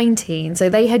was 19, so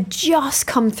they had just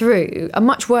come through a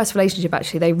much worse relationship,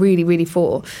 actually. They really, really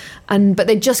fought. But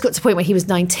they just got to the point where he was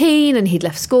 19 and he'd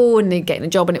left school and he'd getting a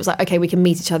job, and it was like, okay, we can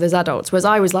meet each other as adults. Whereas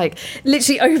I was like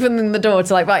literally opening the door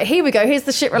to like, right, here we go, here's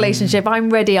the shit relationship. I'm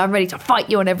ready to fight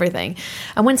you on everything.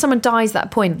 And when someone dies at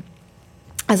that point,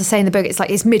 as I say in the book, it's like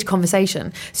it's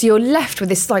mid-conversation. So you're left with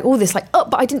this, like, all this, like, oh,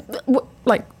 but I didn't, what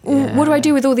do I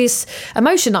do with all this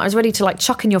emotion that I was ready to, like,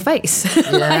 chuck in your face?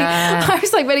 Yeah. I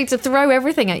was, like, ready to throw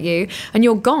everything at you, and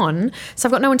you're gone. So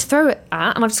I've got no one to throw it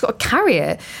at, and I've just got to carry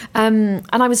it. And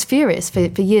I was furious for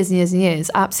years and years and years,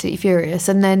 absolutely furious.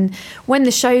 And then when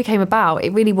the show came about,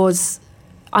 it really was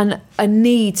a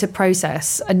need to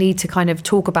process, a need to kind of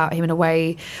talk about him in a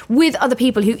way with other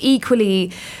people who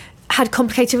equally had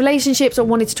complicated relationships or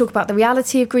wanted to talk about the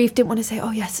reality of grief, didn't want to say,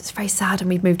 oh yes, it's very sad and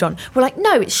we've moved on. We're like,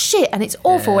 no, it's shit and it's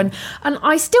awful. And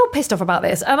I still pissed off about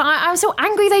this, and I was so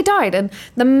angry they died, and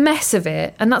the mess of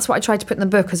it. And that's what I tried to put in the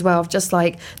book as well, of just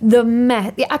like the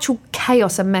mess, the actual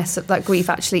chaos and mess that grief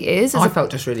actually is. I felt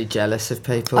just really jealous of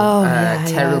people.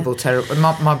 Terrible.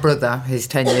 My brother, he's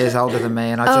 10 years older than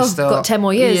me, and I just thought, got 10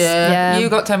 more years. Yeah, you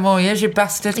got 10 more years, you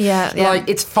bastard. Yeah. Like,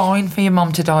 it's fine for your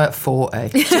mum to die at 40.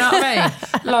 Do you know what I mean?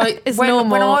 Like, it's when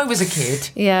normal. I was a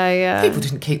kid, yeah, people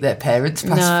didn't keep their parents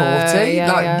past 40.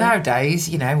 Nowadays,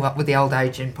 you know, what with the old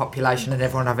aging population and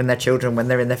everyone having their children when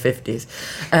they're in their 50s,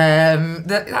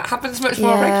 that happens much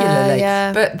more regularly.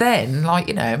 Yeah. But then, like,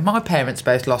 you know, my parents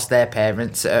both lost their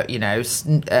parents, around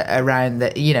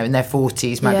the, you know, in their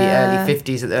 40s, maybe early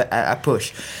 50s at a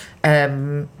push.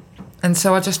 And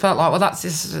so I just felt like, well, that's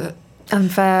just...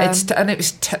 unfair.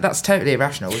 That's totally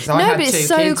irrational. Because I had but two it's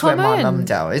so kids common. when my mum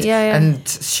died, Yeah. and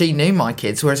she knew my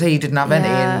kids, whereas he didn't have any.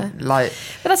 And like,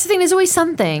 but that's the thing. There's always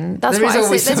something. That's what I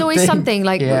say. There's always something.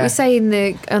 Like what we say in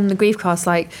the grief cast,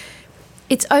 like,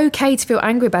 it's okay to feel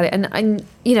angry about it. And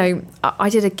you know, I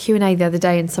did a Q&A the other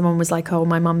day, and someone was like, oh,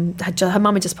 my mum had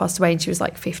just passed away, and she was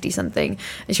like 50 something,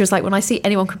 and she was like, when I see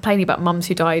anyone complaining about mums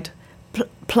who died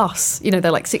plus, you know,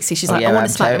 they're like 60, she's like, I want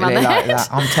to smack them on the head.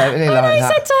 I'm totally like that. I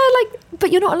said to her, like,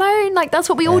 but you're not alone. Like, that's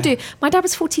what we all do. My dad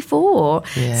was 44.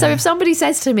 Yeah. So if somebody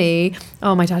says to me,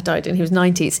 oh, my dad died and he was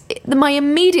 90, my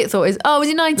immediate thought is, oh, was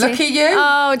he 90? Look at you.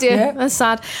 Oh, dear. Yeah. That's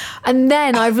sad. And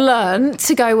then I've learned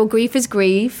to go, well, grief is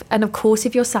grief. And of course,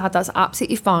 if you're sad, that's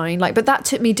absolutely fine. Like, but that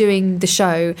took me doing the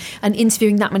show and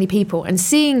interviewing that many people and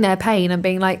seeing their pain and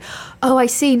being like, oh, I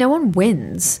see, no one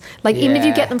wins. Like, even if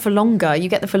you get them for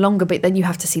longer, but then you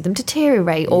have to see them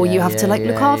deteriorate, or you have to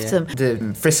look after them.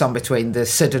 The frisson between the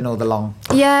sudden or the long.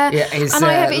 Yeah. And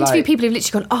I have interviewed people who've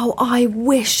literally gone, oh, I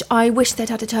wish they'd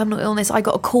had a terminal illness. I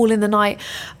got a call in the night.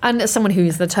 And as someone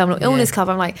who's the terminal illness club,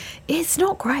 I'm like, it's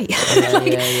not great.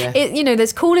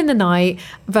 There's call in the night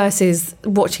versus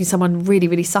watching someone really,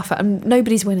 really suffer, and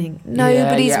nobody's winning.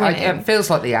 Nobody's winning. It feels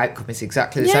like the outcome is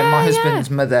exactly the same. My husband's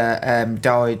mother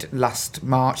died last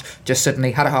March, just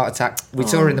suddenly had a heart attack. We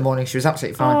saw her in the morning, she was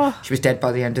absolutely fine. She was dead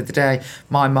by the end of the day.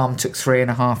 My mum took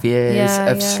 3.5 years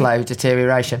of slow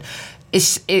deterioration.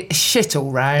 It's shit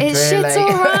all round, it's really. Shit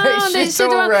all round. It's shit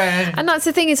all round. And that's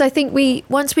the thing, is I think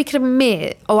once we can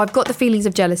admit, oh, I've got the feelings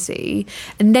of jealousy,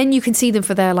 and then you can see them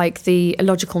for their, like, the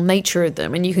illogical nature of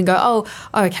them, and you can go, oh,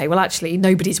 okay, well, actually,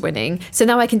 nobody's winning. So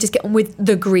now I can just get on with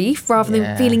the grief rather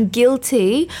than feeling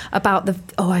guilty about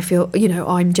I feel,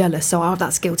 I'm jealous, so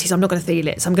that's guilty, so I'm not going to feel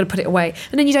it, so I'm going to put it away.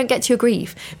 And then you don't get to your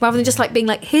grief, rather than just, like, being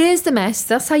like, here's the mess,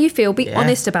 that's how you feel, be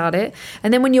honest about it.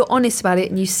 And then when you're honest about it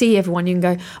and you see everyone, you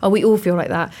can go, oh, we all feel like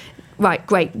that. right,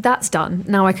 great, that's done.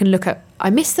 Now I can look at, I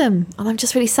miss them and I'm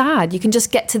just really sad. You can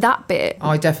just get to that bit.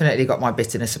 I definitely got my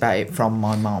bitterness about it from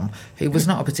my mum, who was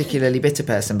not a particularly bitter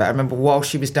person, but I remember while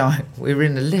she was dying, we were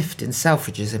in a lift in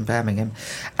Selfridges in Birmingham,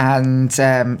 and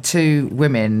two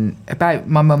women about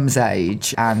my mum's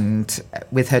age and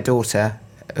with her daughter,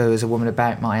 who was a woman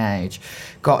about my age,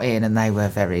 got in, and they were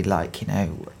very, like, you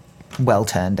know, well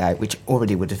turned out, which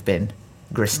already would have been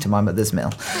grist to my mother's mill,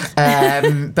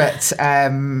 and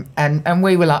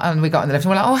we were like, and we got in the lift and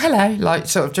we're like, oh, hello, like,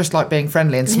 sort of just like being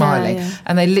friendly and smiling,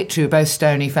 and they literally were both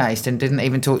stony faced and didn't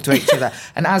even talk to each other.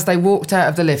 And as they walked out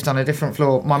of the lift on a different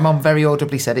floor, my mum very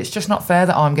audibly said, it's just not fair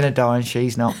that I'm going to die and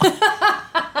she's not. Good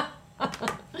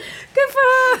for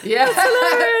her. Yeah, that's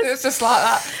hilarious. it's just like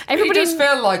that. Everybody You just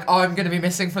feel like I'm going to be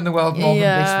missing from the world more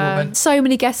than this woman. So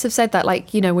many guests have said that,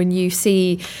 like, you know, when you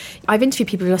see, I've interviewed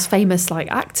people who are famous, like,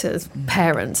 actors'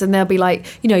 parents, and they'll be like,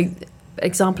 you know,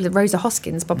 example of Rosa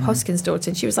Hoskins, Bob Hoskins' daughter,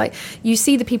 and she was like, you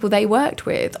see the people they worked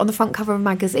with on the front cover of a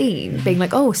magazine being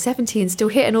like, oh, 70 and still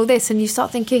hit and all this, and you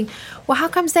start thinking, well, how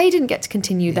comes they didn't get to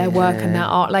continue their work and their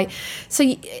art? Like,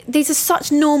 so these are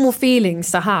such normal feelings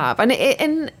to have,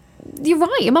 and you're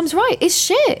right, your mum's right, it's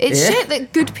shit. It's shit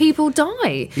that good people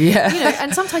die. Yeah. You know,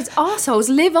 and sometimes arseholes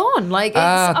live on. Like, it's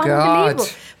unbelievable.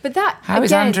 God. But that, how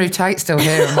is Andrew Tate still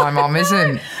here and my mum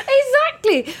isn't?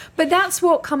 Exactly. But that's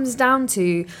what comes down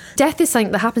to. Death is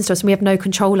something that happens to us and we have no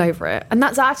control over it. And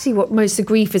that's actually what most of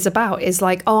grief is about, is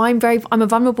like, oh, I'm a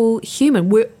vulnerable human.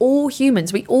 We're all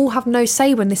humans. We all have no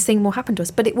say when this thing will happen to us,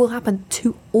 but it will happen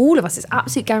to all of us. It's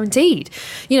absolutely guaranteed.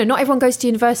 You know, not everyone goes to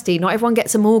university, not everyone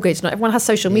gets a mortgage, not everyone has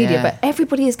social media, but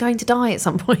everybody is going to die at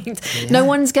some point. No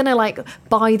one's going to, like,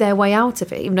 buy their way out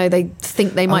of it, even though they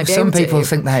think they might be able to. Some people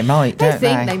think they might, don't they?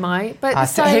 They think they might, but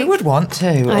who would want to?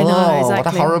 I know, exactly. What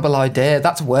a horrible idea.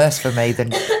 That's worse for me than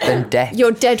death.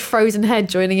 Your dead frozen head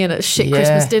joining in at shit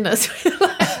Christmas dinners.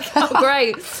 Like, oh,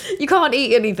 great. You can't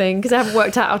eat anything because I haven't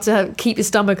worked out how to keep your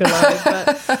stomach alive.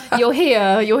 But you're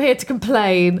here to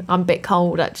complain. I'm a bit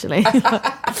cold, actually.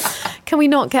 Can we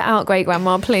not get out great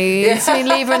grandma, please? We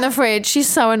leave her in the fridge. She's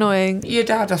so annoying. Your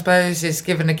dad, I suppose, is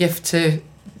given a gift to,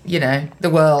 you know, the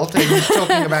world and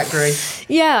talking about grief.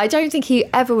 Yeah, I don't think he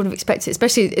ever would have expected it,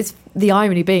 especially, it's the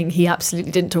irony being he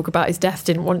absolutely didn't talk about his death,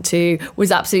 didn't want to,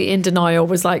 was absolutely in denial,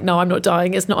 was like, no, I'm not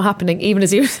dying, it's not happening, even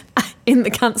as he was in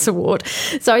the cancer ward.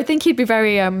 So I think he'd be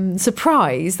very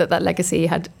surprised that legacy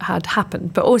had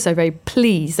happened, but also very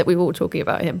pleased that we were all talking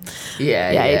about him.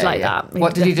 Yeah, he'd like that.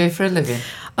 What did he do for a living?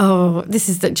 Oh, this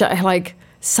is like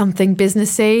something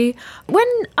businessy. When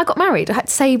I got married, I had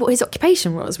to say what his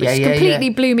occupation was, which completely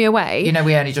blew me away. You know,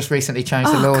 we only just recently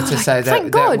changed the law to say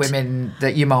that women,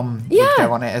 that your mum would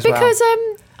go on it as well. Because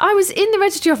I was in the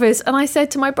registry office and I said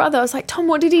to my brother, I was like, Tom,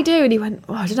 what did he do? And he went,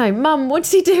 oh, I don't know, Mum, what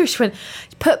did he do? She went,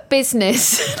 put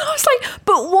business. And I was like,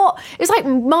 but what? It was like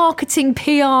marketing,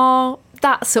 PR,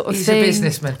 that sort of thing. He's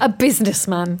a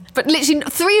businessman. But literally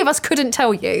 3 of us couldn't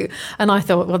tell you. And I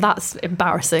thought, well, that's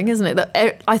embarrassing, isn't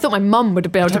it? I thought my mum would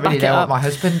have been able to back it up. I don't really know what my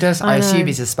husband does. I assume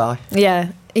he's a spy.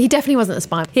 Yeah. He definitely wasn't a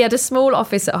spy. He had a small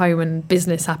office at home and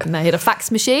business happened there. He had a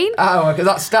fax machine. Oh, okay.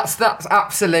 That's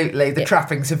absolutely the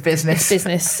trappings of business.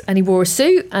 Business. And he wore a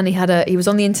suit and he was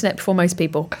on the internet before most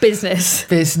people. Business.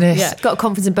 Yeah. Got a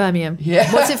conference in Birmingham. Yeah.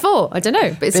 What's it for? I don't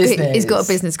know. But he's got a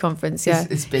business conference, yeah.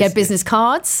 It's He had business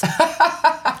cards.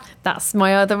 That's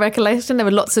my other recollection. There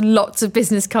were lots and lots of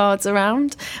business cards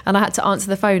around and I had to answer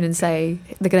the phone and say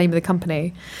the name of the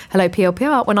company. Hello,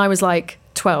 PLPR. When I was like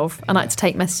 12 and I had to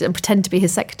take messages and pretend to be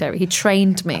his secretary. He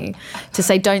trained me to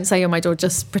say, don't say you're my daughter,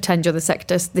 just pretend you're the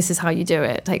secretary. This is how you do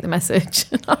it. Take the message.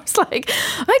 And I was like,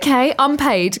 okay,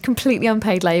 unpaid, completely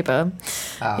unpaid labour.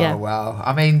 Oh, well,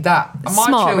 I mean,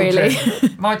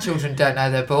 my children don't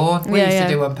know they're born. We used to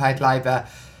do unpaid labour.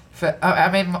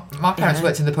 My parents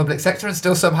worked in the public sector and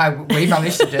still somehow we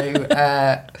managed to do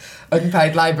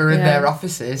unpaid labour in their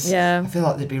offices. Yeah. I feel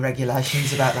like there'd be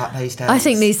regulations about that these days. I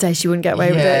think these days you wouldn't get away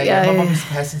with it. Yeah, my mum was the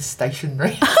person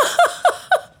stationery.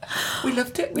 We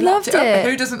loved it. We loved it.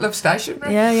 Who doesn't love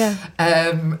stationery? Yeah.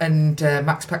 And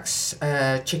Max Pack's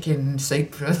chicken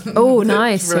soup from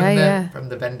from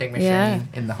the vending machine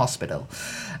in the hospital.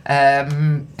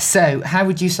 So how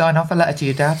would you sign off a letter to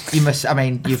your dad? You've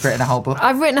written a whole book.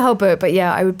 I've written a whole book, but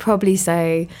I would probably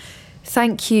say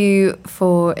thank you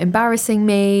for embarrassing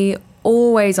me,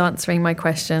 always answering my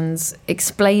questions,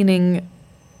 explaining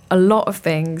a lot of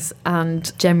things,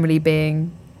 and generally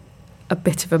being a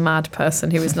bit of a mad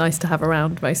person who was nice to have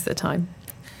around most of the time.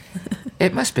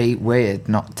 It must be weird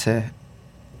not to,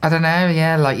 I don't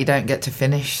know, like you don't get to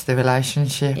finish the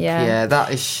relationship. Yeah,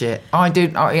 that is shit. I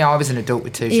was an adult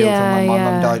with 2 children when my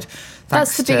mum died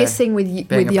That's the biggest thing with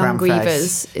young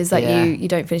grievers is that you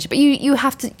don't finish it. But you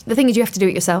have to. The thing is, you have to do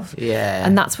it yourself. Yeah.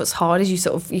 And that's what's hard is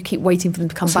you keep waiting for them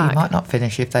to come back. You might not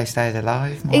finish if they stayed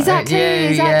alive. Exactly.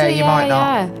 Yeah, you might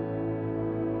not. Yeah.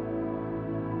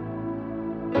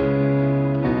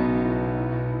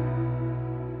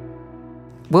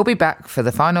 We'll be back for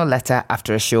the final letter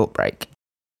after a short break.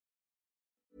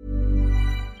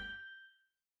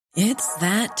 It's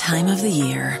that time of the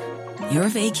year. Your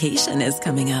vacation is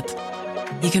coming up.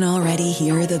 You can already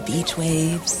hear the beach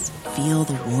waves, feel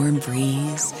the warm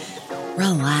breeze,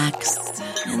 relax,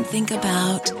 and think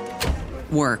about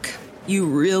work. You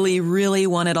really, really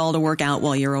want it all to work out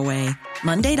while you're away.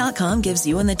 Monday.com gives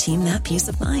you and the team that peace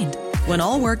of mind. When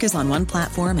all work is on one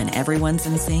platform and everyone's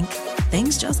in sync,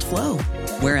 things just flow.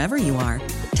 Wherever you are,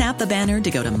 tap the banner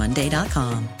to go to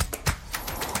Monday.com.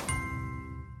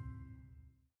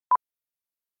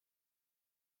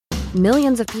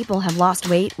 Millions of people have lost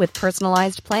weight with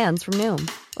personalized plans from Noom.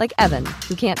 Like Evan,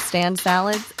 who can't stand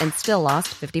salads and still lost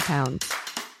 50 pounds.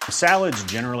 Salads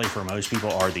generally for most people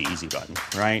are the easy button,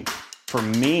 right? For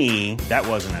me, that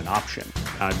wasn't an option.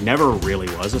 I never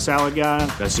really was a salad guy.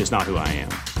 That's just not who I am.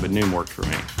 But Noom worked for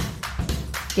me.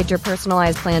 Get your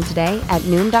personalized plan today at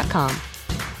Noom.com.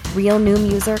 Real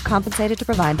Noom user compensated to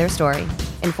provide their story.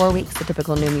 In 4 weeks, the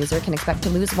typical Noom user can expect to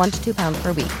lose 1 to 2 pounds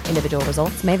per week. Individual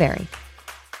results may vary.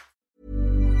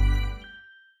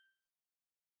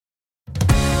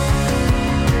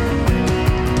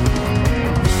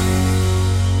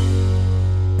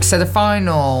 So the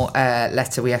final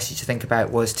letter we asked you to think about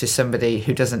was to somebody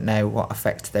who doesn't know what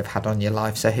effect they've had on your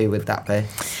life. So who would that be?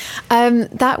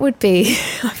 That would be,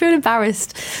 I feel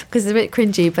embarrassed because it's a bit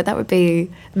cringy, but that would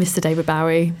be Mr. David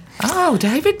Bowie. Oh,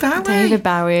 David Bowie. David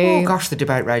Bowie. Oh, gosh, the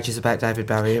debate rages about David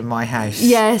Bowie in my house.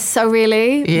 Yes, oh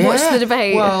really? Yeah. What's the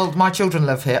debate? Well, my children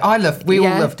love him. We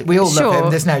all love him.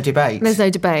 There's no debate. There's no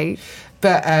debate.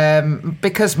 But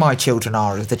because my children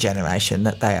are of the generation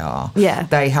that they are,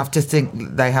 they have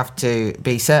to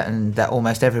be certain that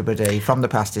almost everybody from the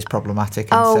past is problematic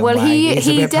in some way.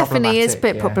 He definitely is a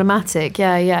bit problematic.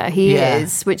 Yeah, he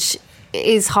is, which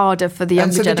is harder for the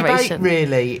younger generation. The debate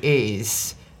really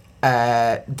is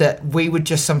that we would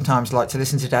just sometimes like to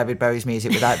listen to David Bowie's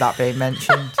music without that being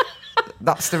mentioned.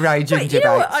 That's the raging debate. You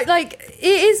know what, it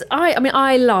is.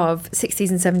 I love 60s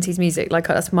and 70s music. Like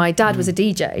us, my dad was a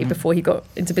DJ before he got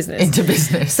into business.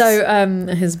 So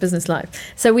his business life.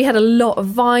 So we had a lot of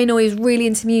vinyl. He was really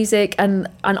into music, and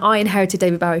I inherited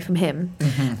David Bowie from him.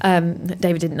 Mm-hmm.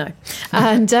 David didn't know,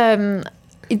 and.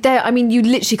 You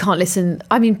literally can't listen.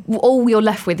 All you're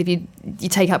left with if you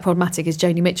take out Problematic is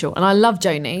Joni Mitchell. And I love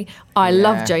Joni. I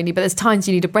love Joni, but there's times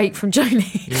you need a break from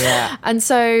Joni. Yeah. And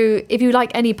so if you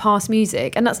like any past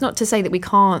music, and that's not to say that we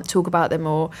can't talk about them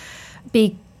or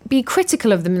be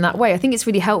critical of them in that way. I think it's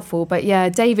really helpful. But yeah,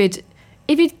 David,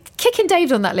 if you're kicking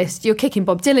David on that list, you're kicking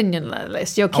Bob Dylan on that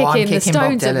list. You're kicking the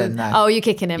Stones. You're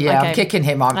kicking him. Yeah, okay. I'm kicking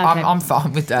him. I'm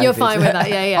fine with David. You're fine with that,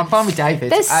 yeah. I'm fine with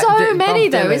David. There's so many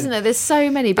though, isn't there? There's so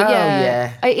many. But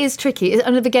it is tricky.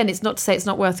 And again, it's not to say it's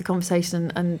not worth the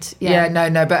conversation. And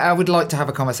no. But I would like to have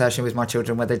a conversation with my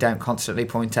children where they don't constantly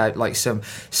point out like some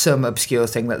obscure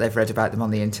thing that they've read about them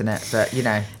on the internet. But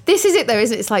this is it though,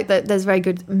 isn't it? It's like there's very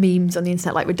good memes on the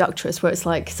internet, like Reductress, where it's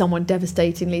like someone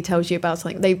devastatingly tells you about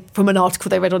something from an article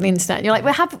they read on the internet, and you're like,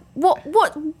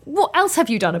 what else have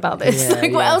you done about this?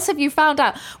 What else have you found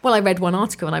out? Well, I read one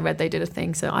article and I read they did a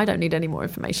thing, so I don't need any more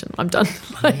information. I'm done.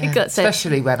 That's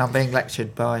especially when I'm being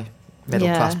lectured by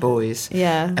middle-class boys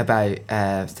about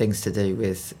things to do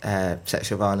with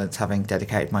sexual violence, having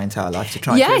dedicated my entire life to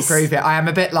trying to improve it. I am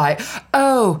a bit like,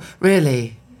 oh,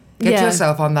 really? Get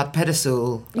yourself on that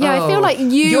pedestal. Yeah, I feel like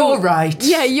you're right.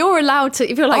 Yeah, you're allowed to.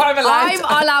 You feel like I'm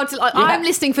allowed to. I'm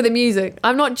listening for the music.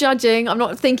 I'm not judging. I'm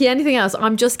not thinking anything else.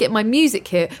 I'm just getting my music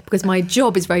here because my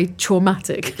job is very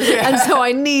traumatic, and so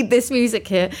I need this music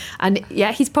here. And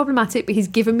he's problematic, but he's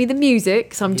given me the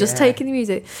music, so I'm just taking the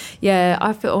music. Yeah,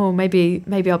 I feel. Maybe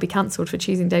I'll be cancelled for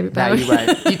choosing David Bowie. No, you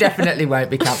won't. You definitely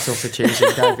won't be cancelled for choosing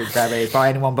David Bowie by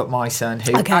anyone but my son,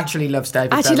 who actually loves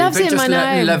David Bowie. Loves him. I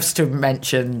know. Loves to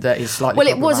mention that he's slightly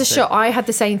it was a shock. I had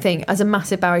the same thing as a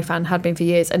massive Bowie fan, had been for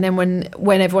years, and then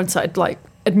when everyone started like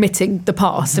admitting the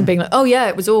past and being like, oh yeah,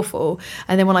 it was awful,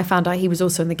 and then when I found out he was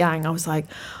also in the gang, I was like,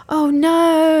 oh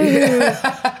no.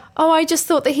 Oh, I just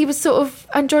thought that he was sort of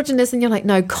androgynous, and you're like,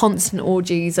 no, constant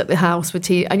orgies at the house with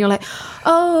tea, and you're like,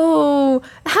 oh,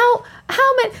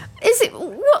 how many is it?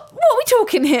 What are we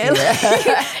talking here?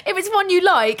 If it's one you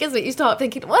like, isn't it? You start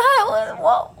thinking,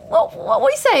 well, what were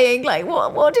we saying? Like,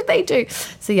 what did they do?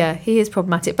 So yeah, he is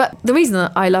problematic. But the reason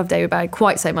that I love David Bowie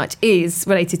quite so much is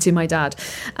related to my dad.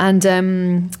 And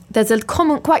there's a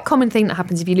quite common thing that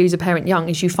happens if you lose a parent young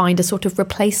is you find a sort of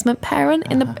replacement parent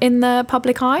in the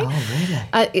public eye.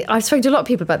 Oh, really? I've spoken to a lot of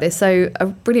people about this. So a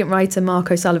brilliant writer,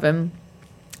 Mark O'Sullivan,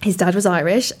 his dad was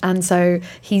Irish, and so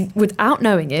he, without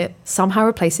knowing it, somehow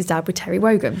replaced his dad with Terry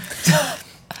Wogan.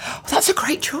 That's a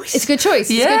great choice. It's a good choice.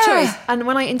 Yeah. It's a good choice. And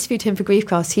when I interviewed him for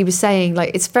Griefcast, he was saying,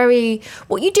 like, it's very...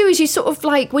 What you do is you sort of,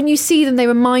 like, when you see them, they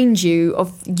remind you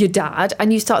of your dad,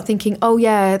 and you start thinking, oh,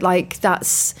 yeah, like,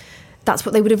 that's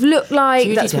what they would have looked like.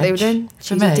 Judi That's what they would have done.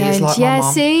 For me, it's like my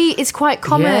mum. See? It's quite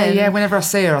common. Yeah, whenever I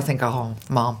see her, I think, oh,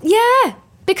 Mum. Yeah.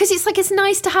 Because it's like it's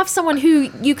nice to have someone who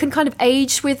you can kind of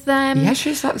age with them. Yeah,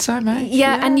 she's like the same age.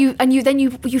 Yeah, and you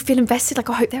feel invested. Like,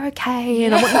 I hope they're okay,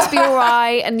 and I want them to be all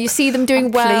right. And you see them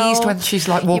doing well. Pleased when she's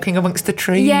like walking amongst the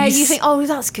trees. Yeah, you think, oh,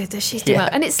 that's good that she's doing well.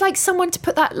 And it's like someone to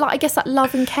put that, like, I guess, that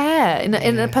love and care in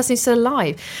a person who's still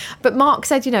alive. But Mark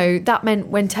said, that meant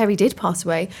when Terry did pass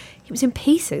away, he was in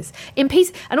pieces,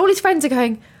 and all his friends are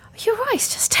going, "You're right,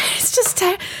 it's just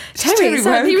Terry."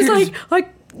 So he was like.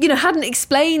 Hadn't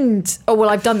explained, oh, well,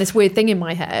 I've done this weird thing in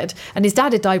my head. And his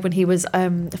dad had died when he was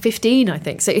 15, I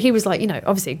think. So he was like,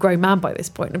 obviously a grown man by this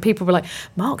point. And people were like,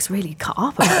 Mark's really cut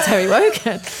up about Terry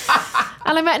Wogan.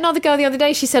 And I met another girl the other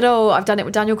day. She said, oh, I've done it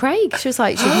with Daniel Craig. She was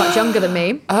much younger than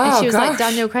me. And she was like,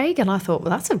 Daniel Craig. And I thought, well,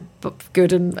 that's a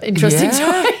good and interesting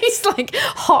choice. Like,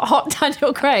 hot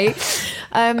Daniel Craig.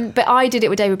 But I did it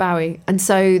with David Bowie. And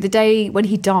so the day when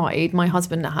he died, my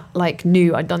husband,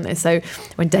 knew I'd done this. So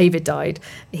when David died,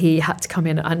 he had to come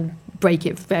in and break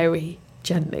it very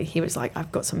gently. He was like,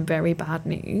 I've got some very bad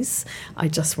news. I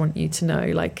just want you to know,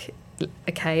 like,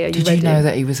 okay, are you ready? Did you know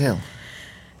that he was ill?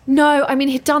 No, I mean,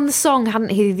 he'd done the song, hadn't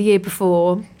he, the year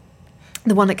before?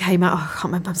 The one that came out, I can't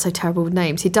remember, I'm so terrible with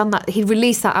names. He'd done that, he'd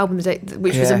released that album,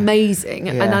 which was amazing.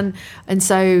 Yeah. And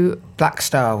so... Black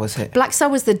Star, was it? Black Star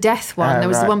was the death one. There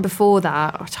was the one before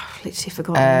that. Oh, I've literally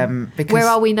forgotten. Where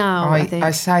Are We Now, I think.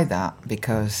 I say that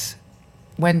because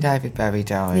when David Bowie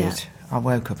died, I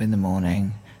woke up in the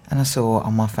morning and I saw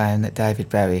on my phone that David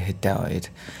Bowie had died.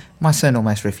 My son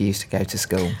almost refused to go to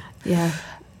school. Yeah.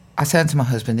 I turned to my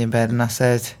husband in bed and I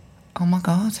said, oh my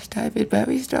God, David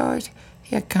Bowie's died.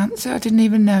 He had cancer. I didn't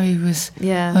even know he was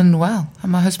unwell.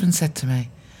 And my husband said to me,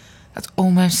 that's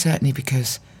almost certainly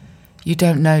because you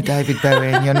don't know David Bowie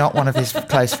and you're not one of his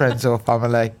close friends or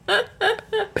family.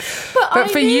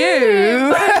 But for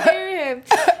you...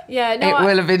 Yeah, no, it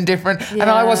will have been different. Yeah.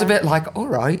 And I was a bit like, all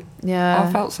right. Yeah.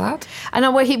 I felt sad. And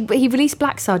he released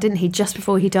Black Star, didn't he, just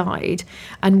before he died?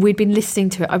 And we'd been listening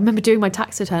to it. I remember doing my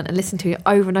tax return and listening to it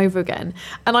over and over again.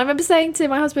 And I remember saying to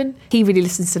my husband, he really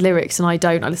listens to lyrics and I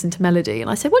don't. I listen to melody. And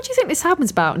I said, what do you think this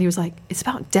album's about? And he was like, it's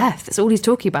about death. That's all he's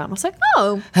talking about. And I was like,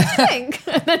 oh, I think.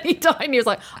 And then he died and he was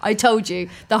like, I told you,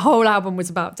 the whole album was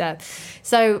about death.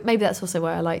 So maybe that's also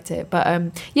why I liked it. But I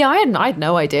had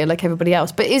no idea, like everybody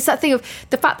else. But it's that thing of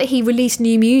the fact that he released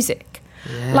new music.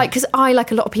 Yeah. Like, because I,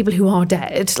 like a lot of people who are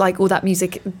dead, like all that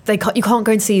music, you can't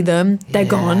go and see them. They're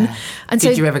gone. And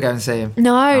did you ever go and see him?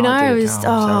 No.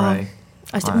 Sorry.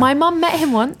 My mum met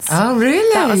him once. Oh,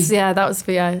 really? That was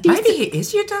Maybe he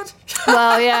is your dad.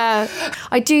 Well, yeah.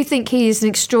 I do think he's an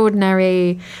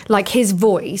extraordinary, like his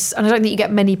voice, and I don't think you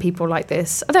get many people like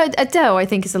this. Although Adele, I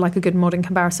think, is like a good modern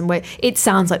comparison where it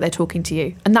sounds like they're talking to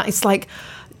you. And that is like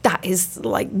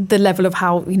the level of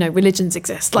how, religions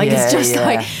exist. Like, it's just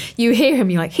like, you hear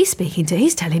him, you're like, he's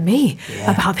telling me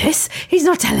about this. He's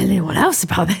not telling anyone else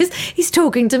about this. He's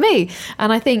talking to me.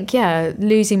 And I think,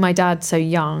 losing my dad so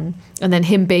young, and then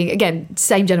him being, again,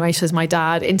 same generation as my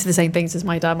dad, into the same things as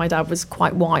my dad. My dad was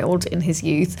quite wild in his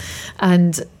youth.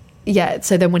 And,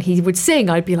 so then when he would sing,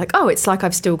 I'd be like, oh, it's like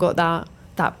I've still got that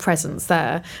presence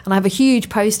there. And I have a huge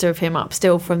poster of him up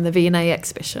still from the V&A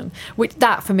exhibition, which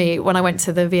that for me, when I went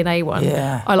to the V&A one,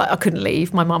 I couldn't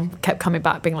leave. My mum kept coming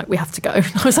back being like, we have to go. And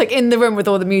I was like in the room with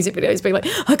all the music videos being like,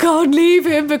 I can't leave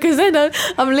him because then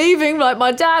I'm leaving, like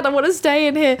my dad, I want to stay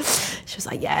in here. She was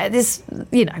like, this,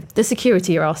 the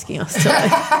security you're asking us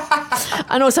to.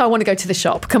 And also I want to go to the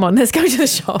shop. Come on, let's go to the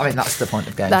shop. I mean, that's the point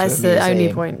of going that's to a museum. That's the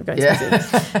only point of going to a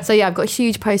museum. So I've got a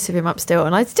huge poster of him up still,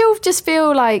 and I still just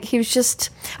feel like he was just...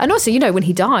 And also, when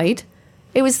he died,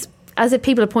 it was, as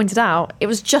people have pointed out, it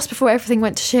was just before everything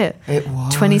went to shit. It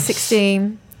was.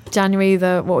 2016, January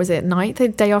 9th, the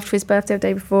day after his birthday, the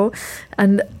day before.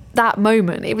 And that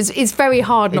moment, it's very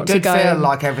hard not to go. It did feel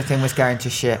like everything was going to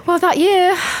shit. Well, that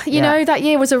year, you know, that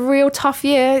year was a real tough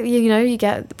year. You know, you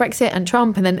get Brexit and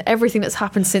Trump and then everything that's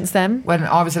happened since then. When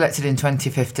I was elected in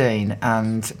 2015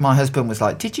 and my husband was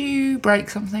like, did you break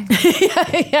something?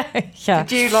 yeah.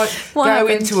 Did you go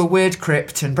into a weird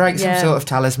crypt and break some sort of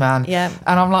talisman? Yeah.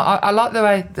 And I'm like, I like the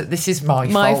way that this is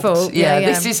my fault. Yeah.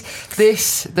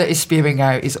 This that is spewing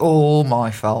out is all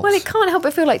my fault. Well, it can't help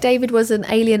but feel like David was an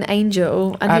alien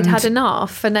angel and he'd had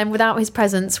enough, and then without his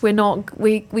presence we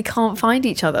can't find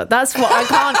each other. That's what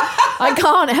I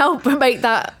can't help but make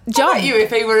that jump. I bet you,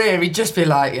 if he were here, he'd just be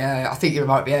like, yeah, I think you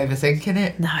might be overthinking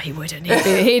it. No, he wouldn't.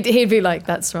 He'd be like,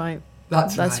 that's right.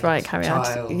 That's right,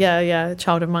 Cariad. Yeah,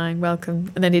 child of mine,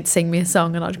 welcome. And then he'd sing me a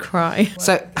song and I'd cry.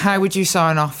 So how would you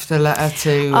sign off the letter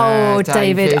to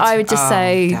David? I would just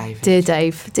say,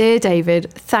 Dear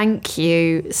David, thank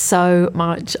you so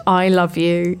much. I love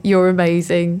you. You're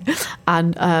amazing.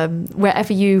 And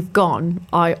wherever you've gone,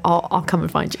 I'll come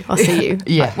and find you. I'll see you.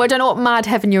 Yeah. Well, I don't know what mad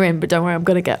heaven you're in, but don't worry, I'm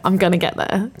gonna get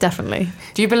there, definitely.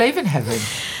 Do you believe in heaven?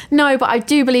 No, but I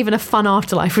do believe in a fun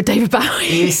afterlife with David Bowie.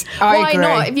 Yes, Why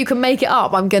not? If you can make it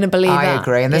up, I'm going to believe that. I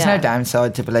agree, and there's no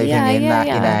downside to believing in that.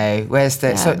 You know, where's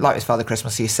the so like with Father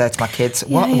Christmas, you said to my kids,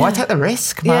 why take the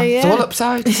risk, man? It's all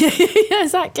upside. Yeah,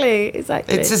 exactly.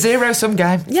 It's a zero-sum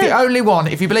game. Yeah. The only one.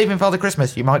 If you believe in Father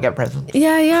Christmas, you might get presents.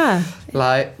 Yeah.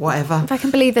 Like whatever. If I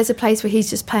can believe there's a place where he's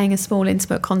just playing a small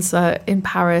intimate concert in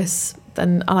Paris,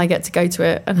 then I get to go to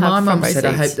it and have my mum said, seats.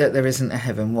 I hope that there isn't a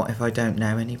heaven. What if I don't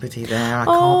know anybody there? I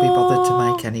can't be bothered to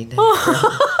make any new friends.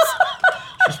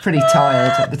 I was pretty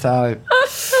tired at the time.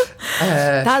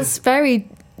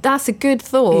 That's a good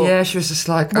thought. Yeah, she was just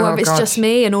like, if it's just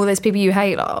me and all those people you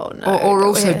hate, no. Or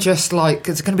also just like,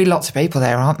 there's going to be lots of people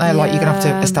there, aren't there? Yeah. Like, you're going to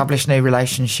have to establish new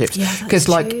relationships. Because,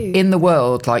 in the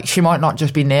world, she might not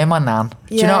just be near my nan.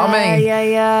 Do you know what I mean?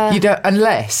 Yeah. You don't,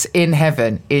 unless in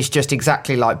heaven is just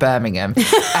exactly like Birmingham,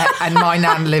 and my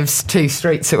nan lives 2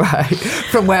 streets away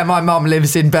from where my mum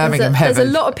lives in Birmingham heaven. There's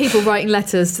a lot of people writing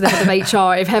letters to the head of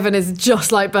HR if heaven is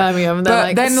just like Birmingham.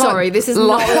 And they're sorry, this is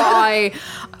not what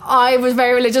I was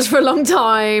very religious for a long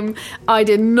time. I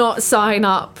did not sign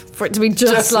up for it to be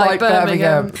just like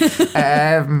Birmingham.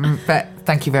 But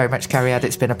thank you very much, Cariad.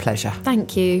 It's been a pleasure.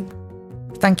 Thank you.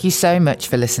 Thank you so much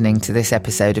for listening to this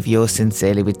episode of Yours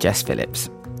Sincerely with Jess Phillips.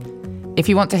 If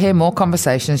you want to hear more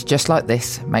conversations just like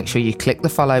this, make sure you click the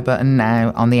follow button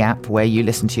now on the app where you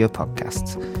listen to your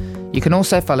podcasts. You can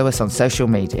also follow us on social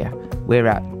media. We're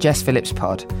at Jess Phillips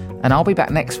Pod, and I'll be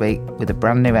back next week with a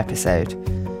brand new episode.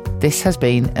 This has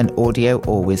been an Audio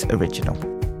Always original.